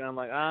just talking. I'm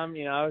like,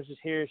 you know, I was just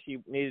here. She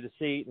needed a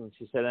seat, and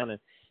she sat down, and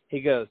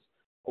he goes,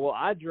 well,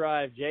 I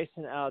drive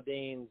Jason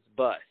Aldean's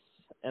bus.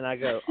 And I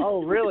go,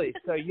 oh, really?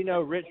 So you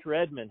know Rich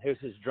Redmond, who's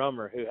his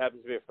drummer, who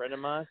happens to be a friend of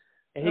mine?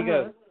 And he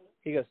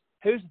goes,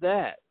 who's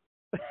that?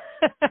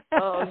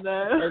 Oh,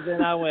 no. And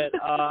then I went,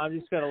 I'm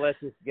just going to let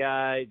this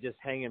guy just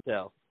hang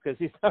himself. because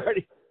he's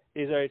already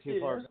too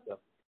far. So.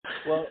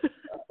 Well,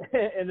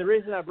 and the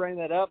reason I bring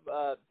that up,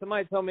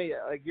 somebody told me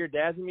like your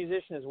dad's a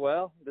musician as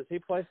well. Does he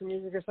play some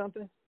music or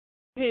something?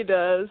 He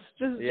does.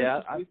 Just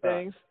a few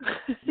things.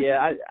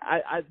 Yeah,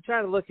 I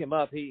tried to look him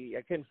up.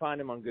 I couldn't find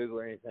him on Google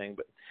or anything,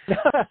 but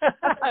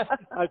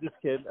I'm just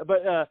kidding.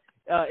 But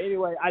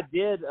anyway, I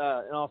did,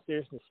 in all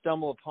seriousness,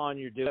 stumble upon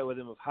your duet with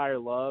him of Higher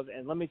Love,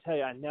 and let me tell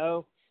you, I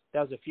know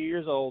that was a few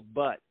years old,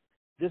 but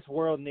this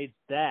world needs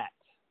that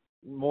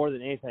more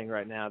than anything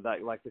right now.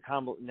 Like the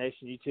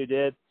combination you two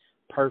did,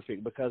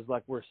 perfect, because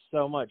like we're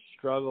so much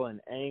struggle and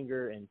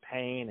anger and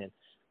pain and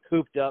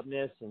cooped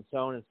upness and so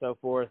on and so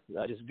forth.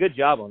 Just good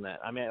job on that.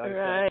 I mean, like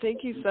right.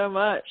 Thank you so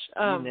much.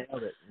 You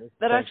nailed it.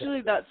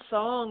 That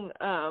song,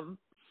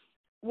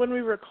 when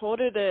we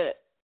recorded it,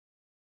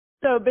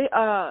 so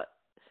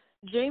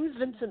James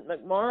Vincent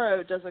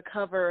McMorrow does a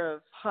cover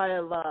of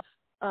Higher Love,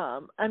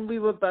 and we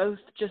were both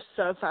just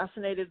so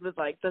fascinated with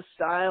like the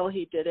style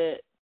he did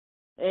it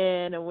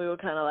in, and we were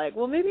kind of like,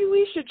 well, maybe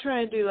we should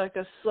try and do like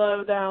a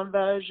slow down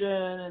version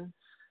and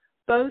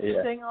both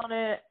sing on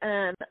it.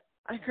 And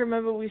I can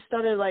remember we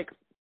started like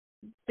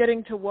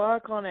getting to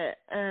work on it,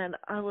 and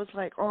I was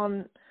like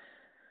on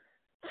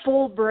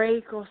full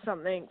break or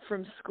something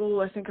from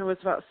school. I think I was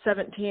about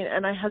 17,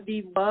 and I had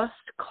the worst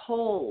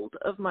cold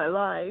of my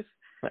life.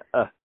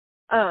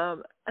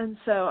 And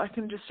so I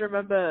can just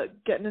remember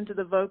getting into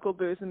the vocal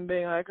booth and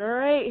being like, all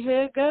right,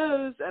 here it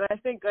goes. And I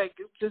think like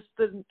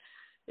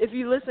if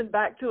you listen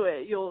back to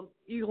it, you'll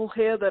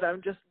hear that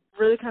I'm just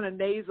really kind of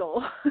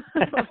nasal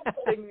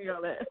singing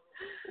on it.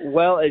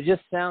 Well, it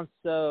just sounds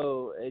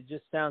so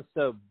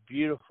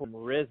beautiful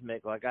and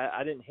rhythmic. Like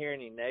I didn't hear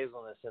any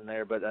nasalness in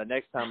there, but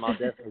next time I'll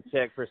definitely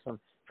check for some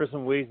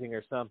wheezing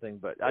or something.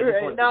 But I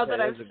just wanted now to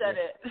that I've said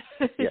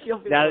it, you'll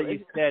be now that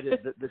you said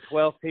it, the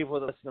 12 people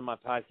that listen to my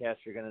podcast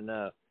are going to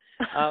know.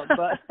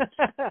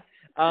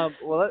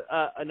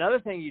 Another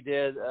thing you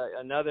did,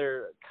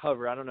 another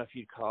cover. I don't know if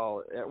you'd call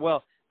it.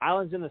 Well,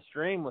 Islands in the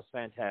Stream was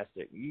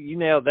fantastic. You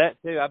nailed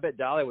that too. I bet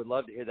Dolly would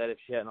love to hear that if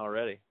she hadn't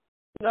already.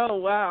 Oh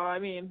wow! I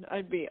mean,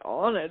 I'd be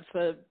honored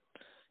for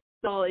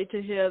Dolly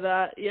to hear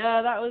that.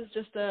 Yeah, that was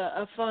just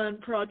a fun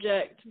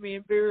project me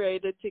and Bure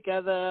did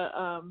together.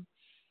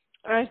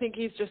 I think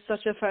he's just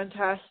such a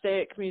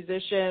fantastic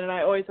musician, and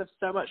I always have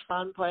so much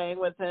fun playing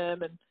with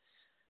him. And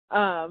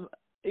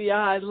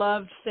I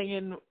loved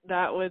singing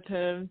that with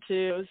him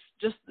too.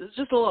 It's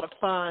just a lot of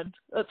fun.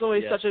 That's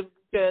always such a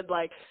good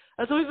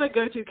that's always my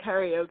go-to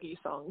karaoke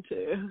song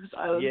too.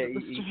 Islands in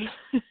the Stream.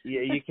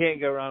 You can't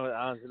go wrong with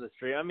Islands in the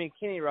Stream. I mean,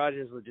 Kenny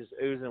Rogers was just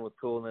oozing with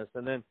coolness,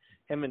 and then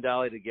him and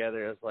Dolly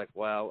together, it's like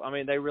wow. I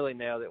mean, they really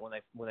nailed it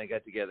when they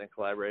got together and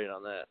collaborated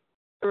on that.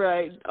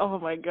 Right. Oh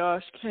my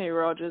gosh, Kenny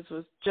Rogers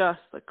was just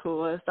the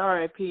coolest.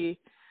 R.I.P.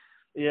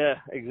 Yeah,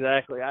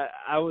 exactly.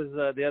 I was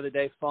the other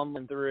day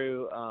fumbling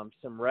through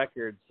some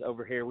records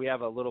over here. We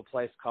have a little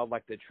place called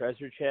like the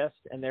Treasure Chest,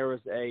 and there was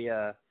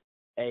a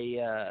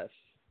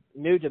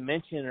New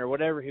Dimension or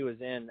whatever he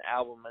was in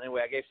album.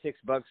 Anyway, I gave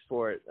 $6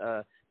 for it.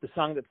 The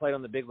song that played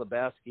on the Big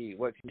Lebowski,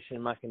 What Condition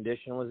My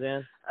Condition was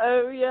in.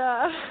 Oh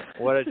yeah.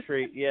 What a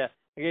treat. Yeah.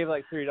 I gave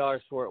like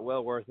 $3 for it.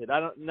 Well worth it.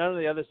 None of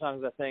the other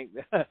songs I think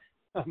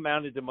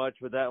amounted to much,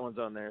 but that one's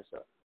on there. So.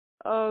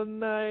 Oh,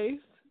 nice.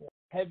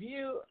 Have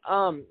you,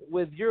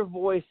 with your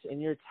voice and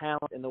your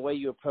talent and the way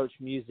you approach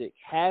music,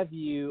 have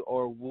you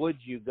or would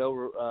you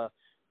go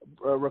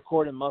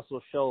record in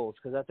Muscle Shoals?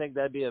 Because I think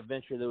that'd be a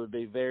venture that would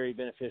be very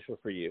beneficial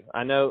for you.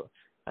 I know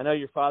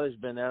your father's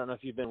been there. I don't know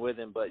if you've been with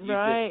him, but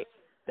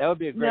that would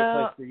be a great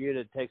place for you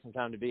to take some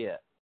time to be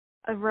at.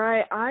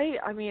 Right.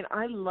 I mean,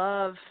 I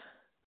love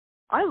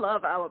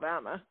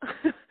Alabama.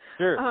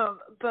 Sure.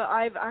 But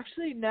I've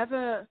actually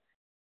never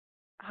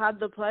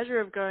had the pleasure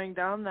of going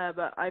down there,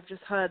 but I've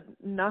just heard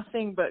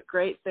nothing but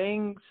great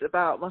things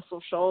about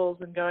Muscle Shoals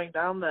and going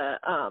down there.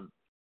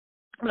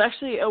 But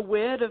actually a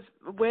weird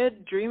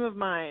dream of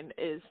mine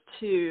is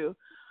to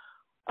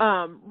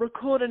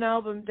record an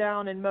album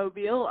down in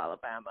Mobile,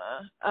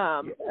 Alabama.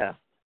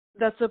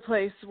 That's a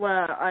place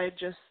where I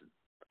just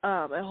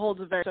it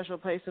holds a very special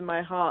place in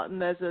my heart, and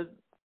there's a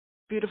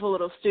beautiful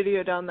little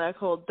studio down there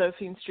called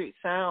Dauphine Street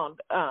Sound.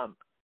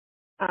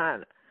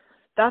 And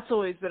that's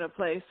always been a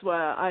place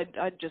where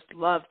I'd just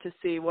love to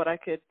see what I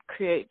could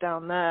create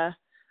down there.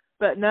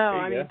 But no,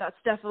 I mean, that's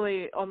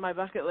definitely on my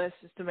bucket list,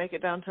 is to make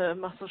it down to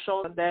Muscle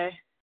Shoals one day.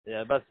 Yeah, I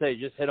was about to say,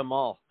 just hit them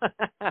all.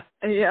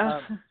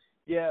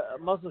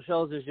 Muscle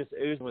Shoals is just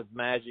oozing with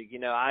magic. You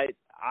know, I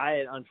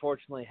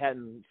unfortunately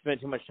hadn't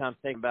spent too much time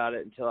thinking about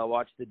it until I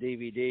watched the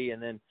DVD,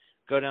 and then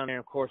go down there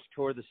and, of course,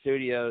 tour the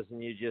studios,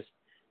 and you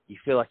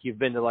feel like you've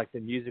been to like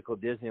the musical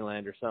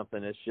Disneyland or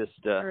something. It's just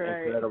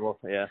incredible.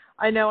 Yeah.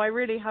 I know. I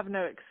really have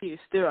no excuse,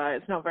 do I?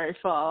 It's not very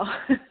far.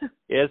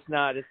 It's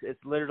not.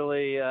 It's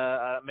literally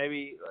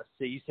maybe. Let's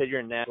see. You said you're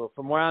in Nashville.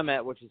 From where I'm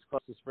at, which is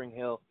close to Spring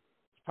Hill,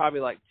 it's probably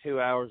like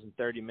 2 hours and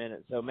 30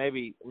 minutes. So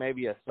maybe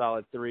a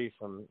solid 3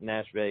 from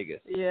Nash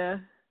Vegas. Yeah.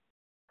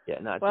 Yeah,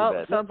 not too bad.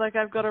 Well, sounds like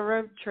I've got a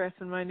road trip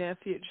in my near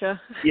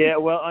future. Yeah.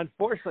 Well,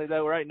 unfortunately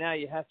though, right now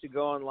you have to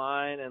go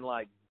online and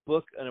like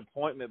book an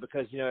appointment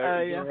because you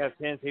only have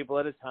 10 people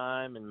at a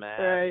time and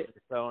masks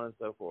and so on and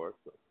so forth.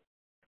 So,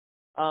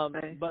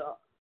 but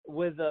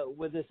with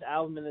this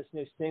album and this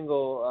new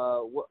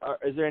single,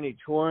 is there any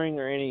touring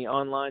or any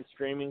online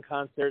streaming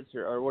concerts,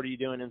 or what are you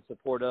doing in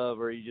support of,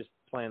 or are you just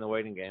playing the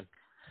waiting game?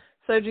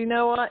 So do you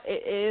know what?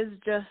 It is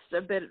just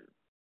a bit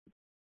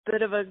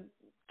of a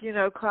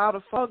cloud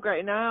of fog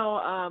right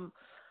now.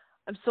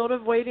 I'm sort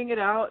of waiting it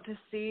out to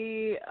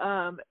see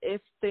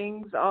if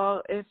venues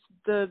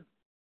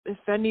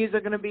are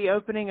going to be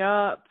opening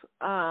up.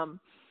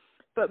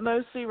 But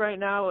mostly right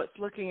now it's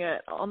looking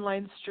at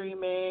online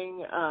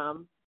streaming,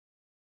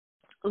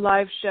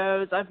 live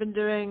shows. I've been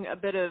doing a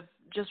bit of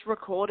just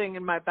recording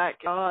in my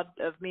backyard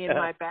of me and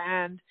my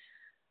band.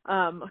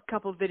 A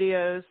couple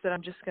videos that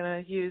I'm just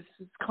going to use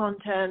as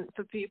content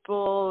for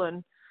people.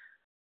 And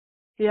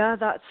yeah,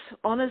 that's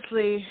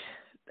honestly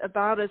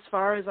about as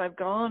far as I've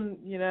gone.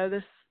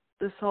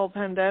 This whole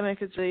pandemic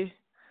has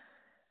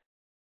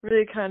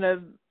really kind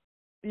of,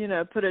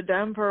 put a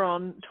damper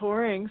on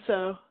touring.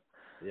 So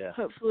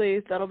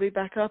hopefully that'll be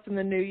back up in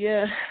the new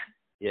year.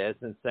 Yeah,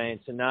 it's insane.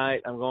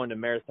 Tonight I'm going to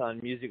Marathon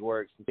Music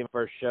Works. It's my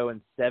first show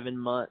in 7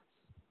 months.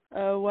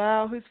 Oh,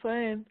 wow. Who's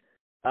playing?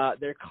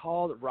 They're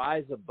called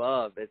Rise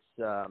Above. It's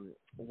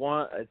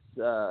one of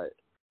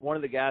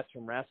the guys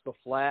from Rascal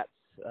Flatts,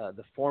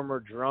 the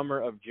former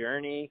drummer of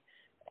Journey,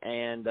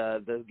 and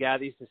the guy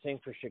that used to sing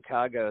for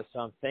Chicago. So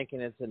I'm thinking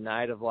it's a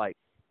night of like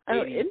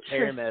 80s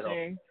hair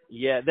metal.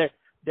 Yeah,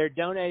 they're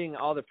donating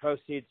all the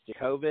proceeds to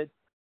COVID.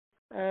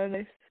 Oh,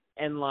 nice.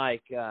 And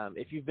like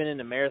if you've been in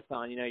a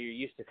marathon, you're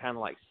used to kind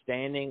of like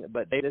standing,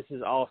 but this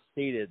is all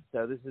seated,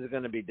 so this is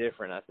going to be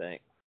different, I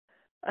think.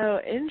 Oh,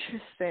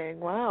 interesting.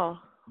 Wow.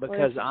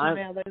 Because I'm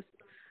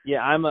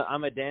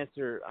a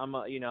dancer. I'm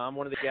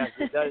one of the guys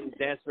that doesn't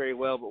dance very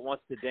well, but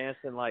wants to dance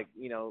and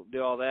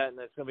do all that, and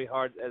it's going to be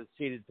hard as a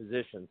seated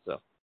position. So.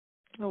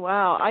 Oh,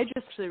 wow. I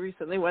just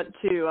recently went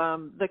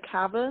to the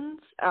Caverns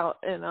out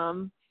in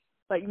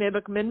near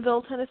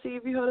McMinnville, Tennessee.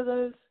 Have you heard of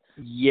those?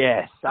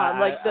 Yes.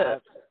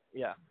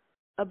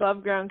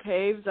 Above ground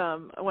caves. I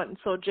went and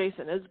saw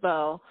Jason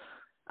Isbell,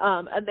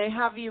 and they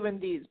have you in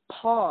these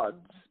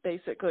pods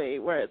basically,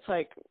 where it's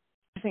I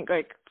think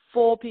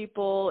 4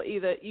 people.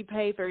 Either you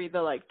pay for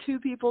 2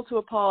 people to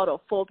a pod or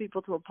 4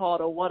 people to a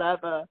pod or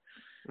whatever.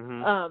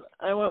 Mm-hmm.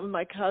 I went with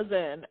my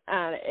cousin,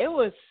 and it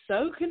was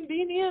so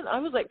convenient. I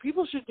was like,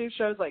 people should do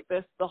shows like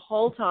this the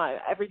whole time.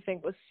 Everything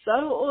was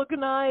so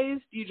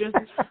organized. You just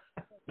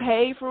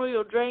pay for all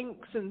your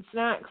drinks and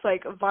snacks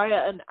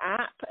via an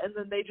app, and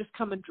then they just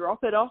come and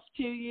drop it off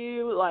to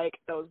you.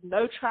 There was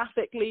no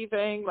traffic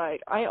leaving. I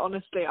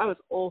was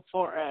all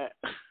for it.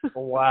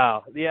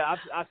 Wow. Yeah,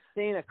 I've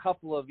seen a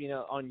couple of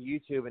on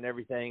YouTube and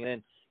everything,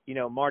 and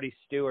then Marty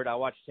Stewart, I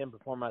watched him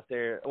perform out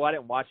there. Well, I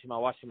didn't watch him. I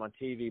watched him on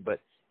TV, but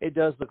it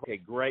does look like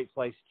a great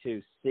place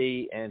to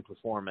see and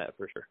perform at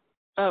for sure.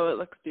 Oh, it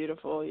looks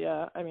beautiful.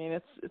 Yeah, I mean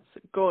it's a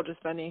gorgeous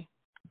venue.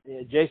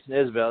 Yeah, Jason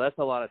Isbell, that's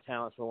a lot of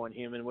talent for one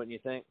human, wouldn't you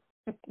think?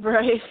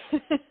 Right.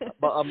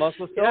 But a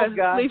Muscle Shoals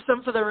guy. Leave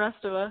some for the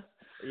rest of us.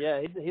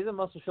 Yeah, he's a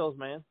Muscle Shoals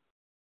man.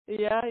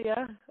 Yeah,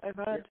 I've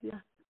heard, yeah.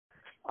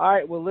 All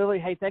right, well, Lily,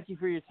 hey, thank you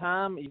for your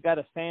time. You've got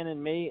a fan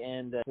in me,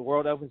 and the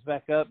world opens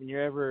back up, and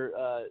you're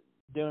ever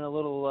doing a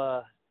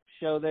little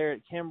show there at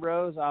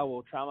Kimbrough's, I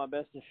will try my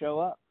best to show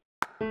up.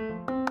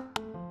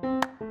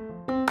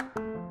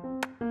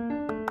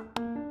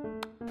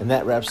 And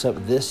that wraps up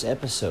this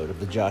episode of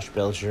the Josh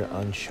Belcher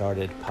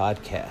Uncharted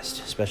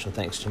podcast. Special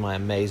thanks to my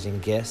amazing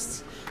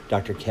guests,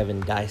 Dr.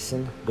 Kevin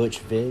Dyson, Butch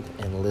Vig,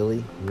 and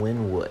Lily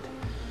Winwood.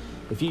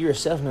 If you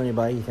yourself know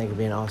anybody you think would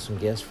be an awesome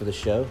guest for the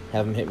show,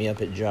 have them hit me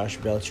up at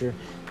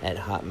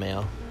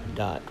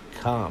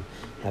joshbelcher@hotmail.com.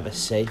 Have a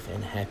safe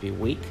and happy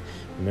week.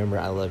 Remember,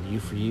 I love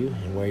you for you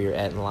and where you're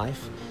at in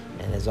life.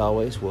 And as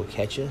always, we'll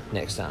catch you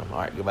next time. All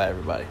right, goodbye,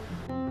 everybody.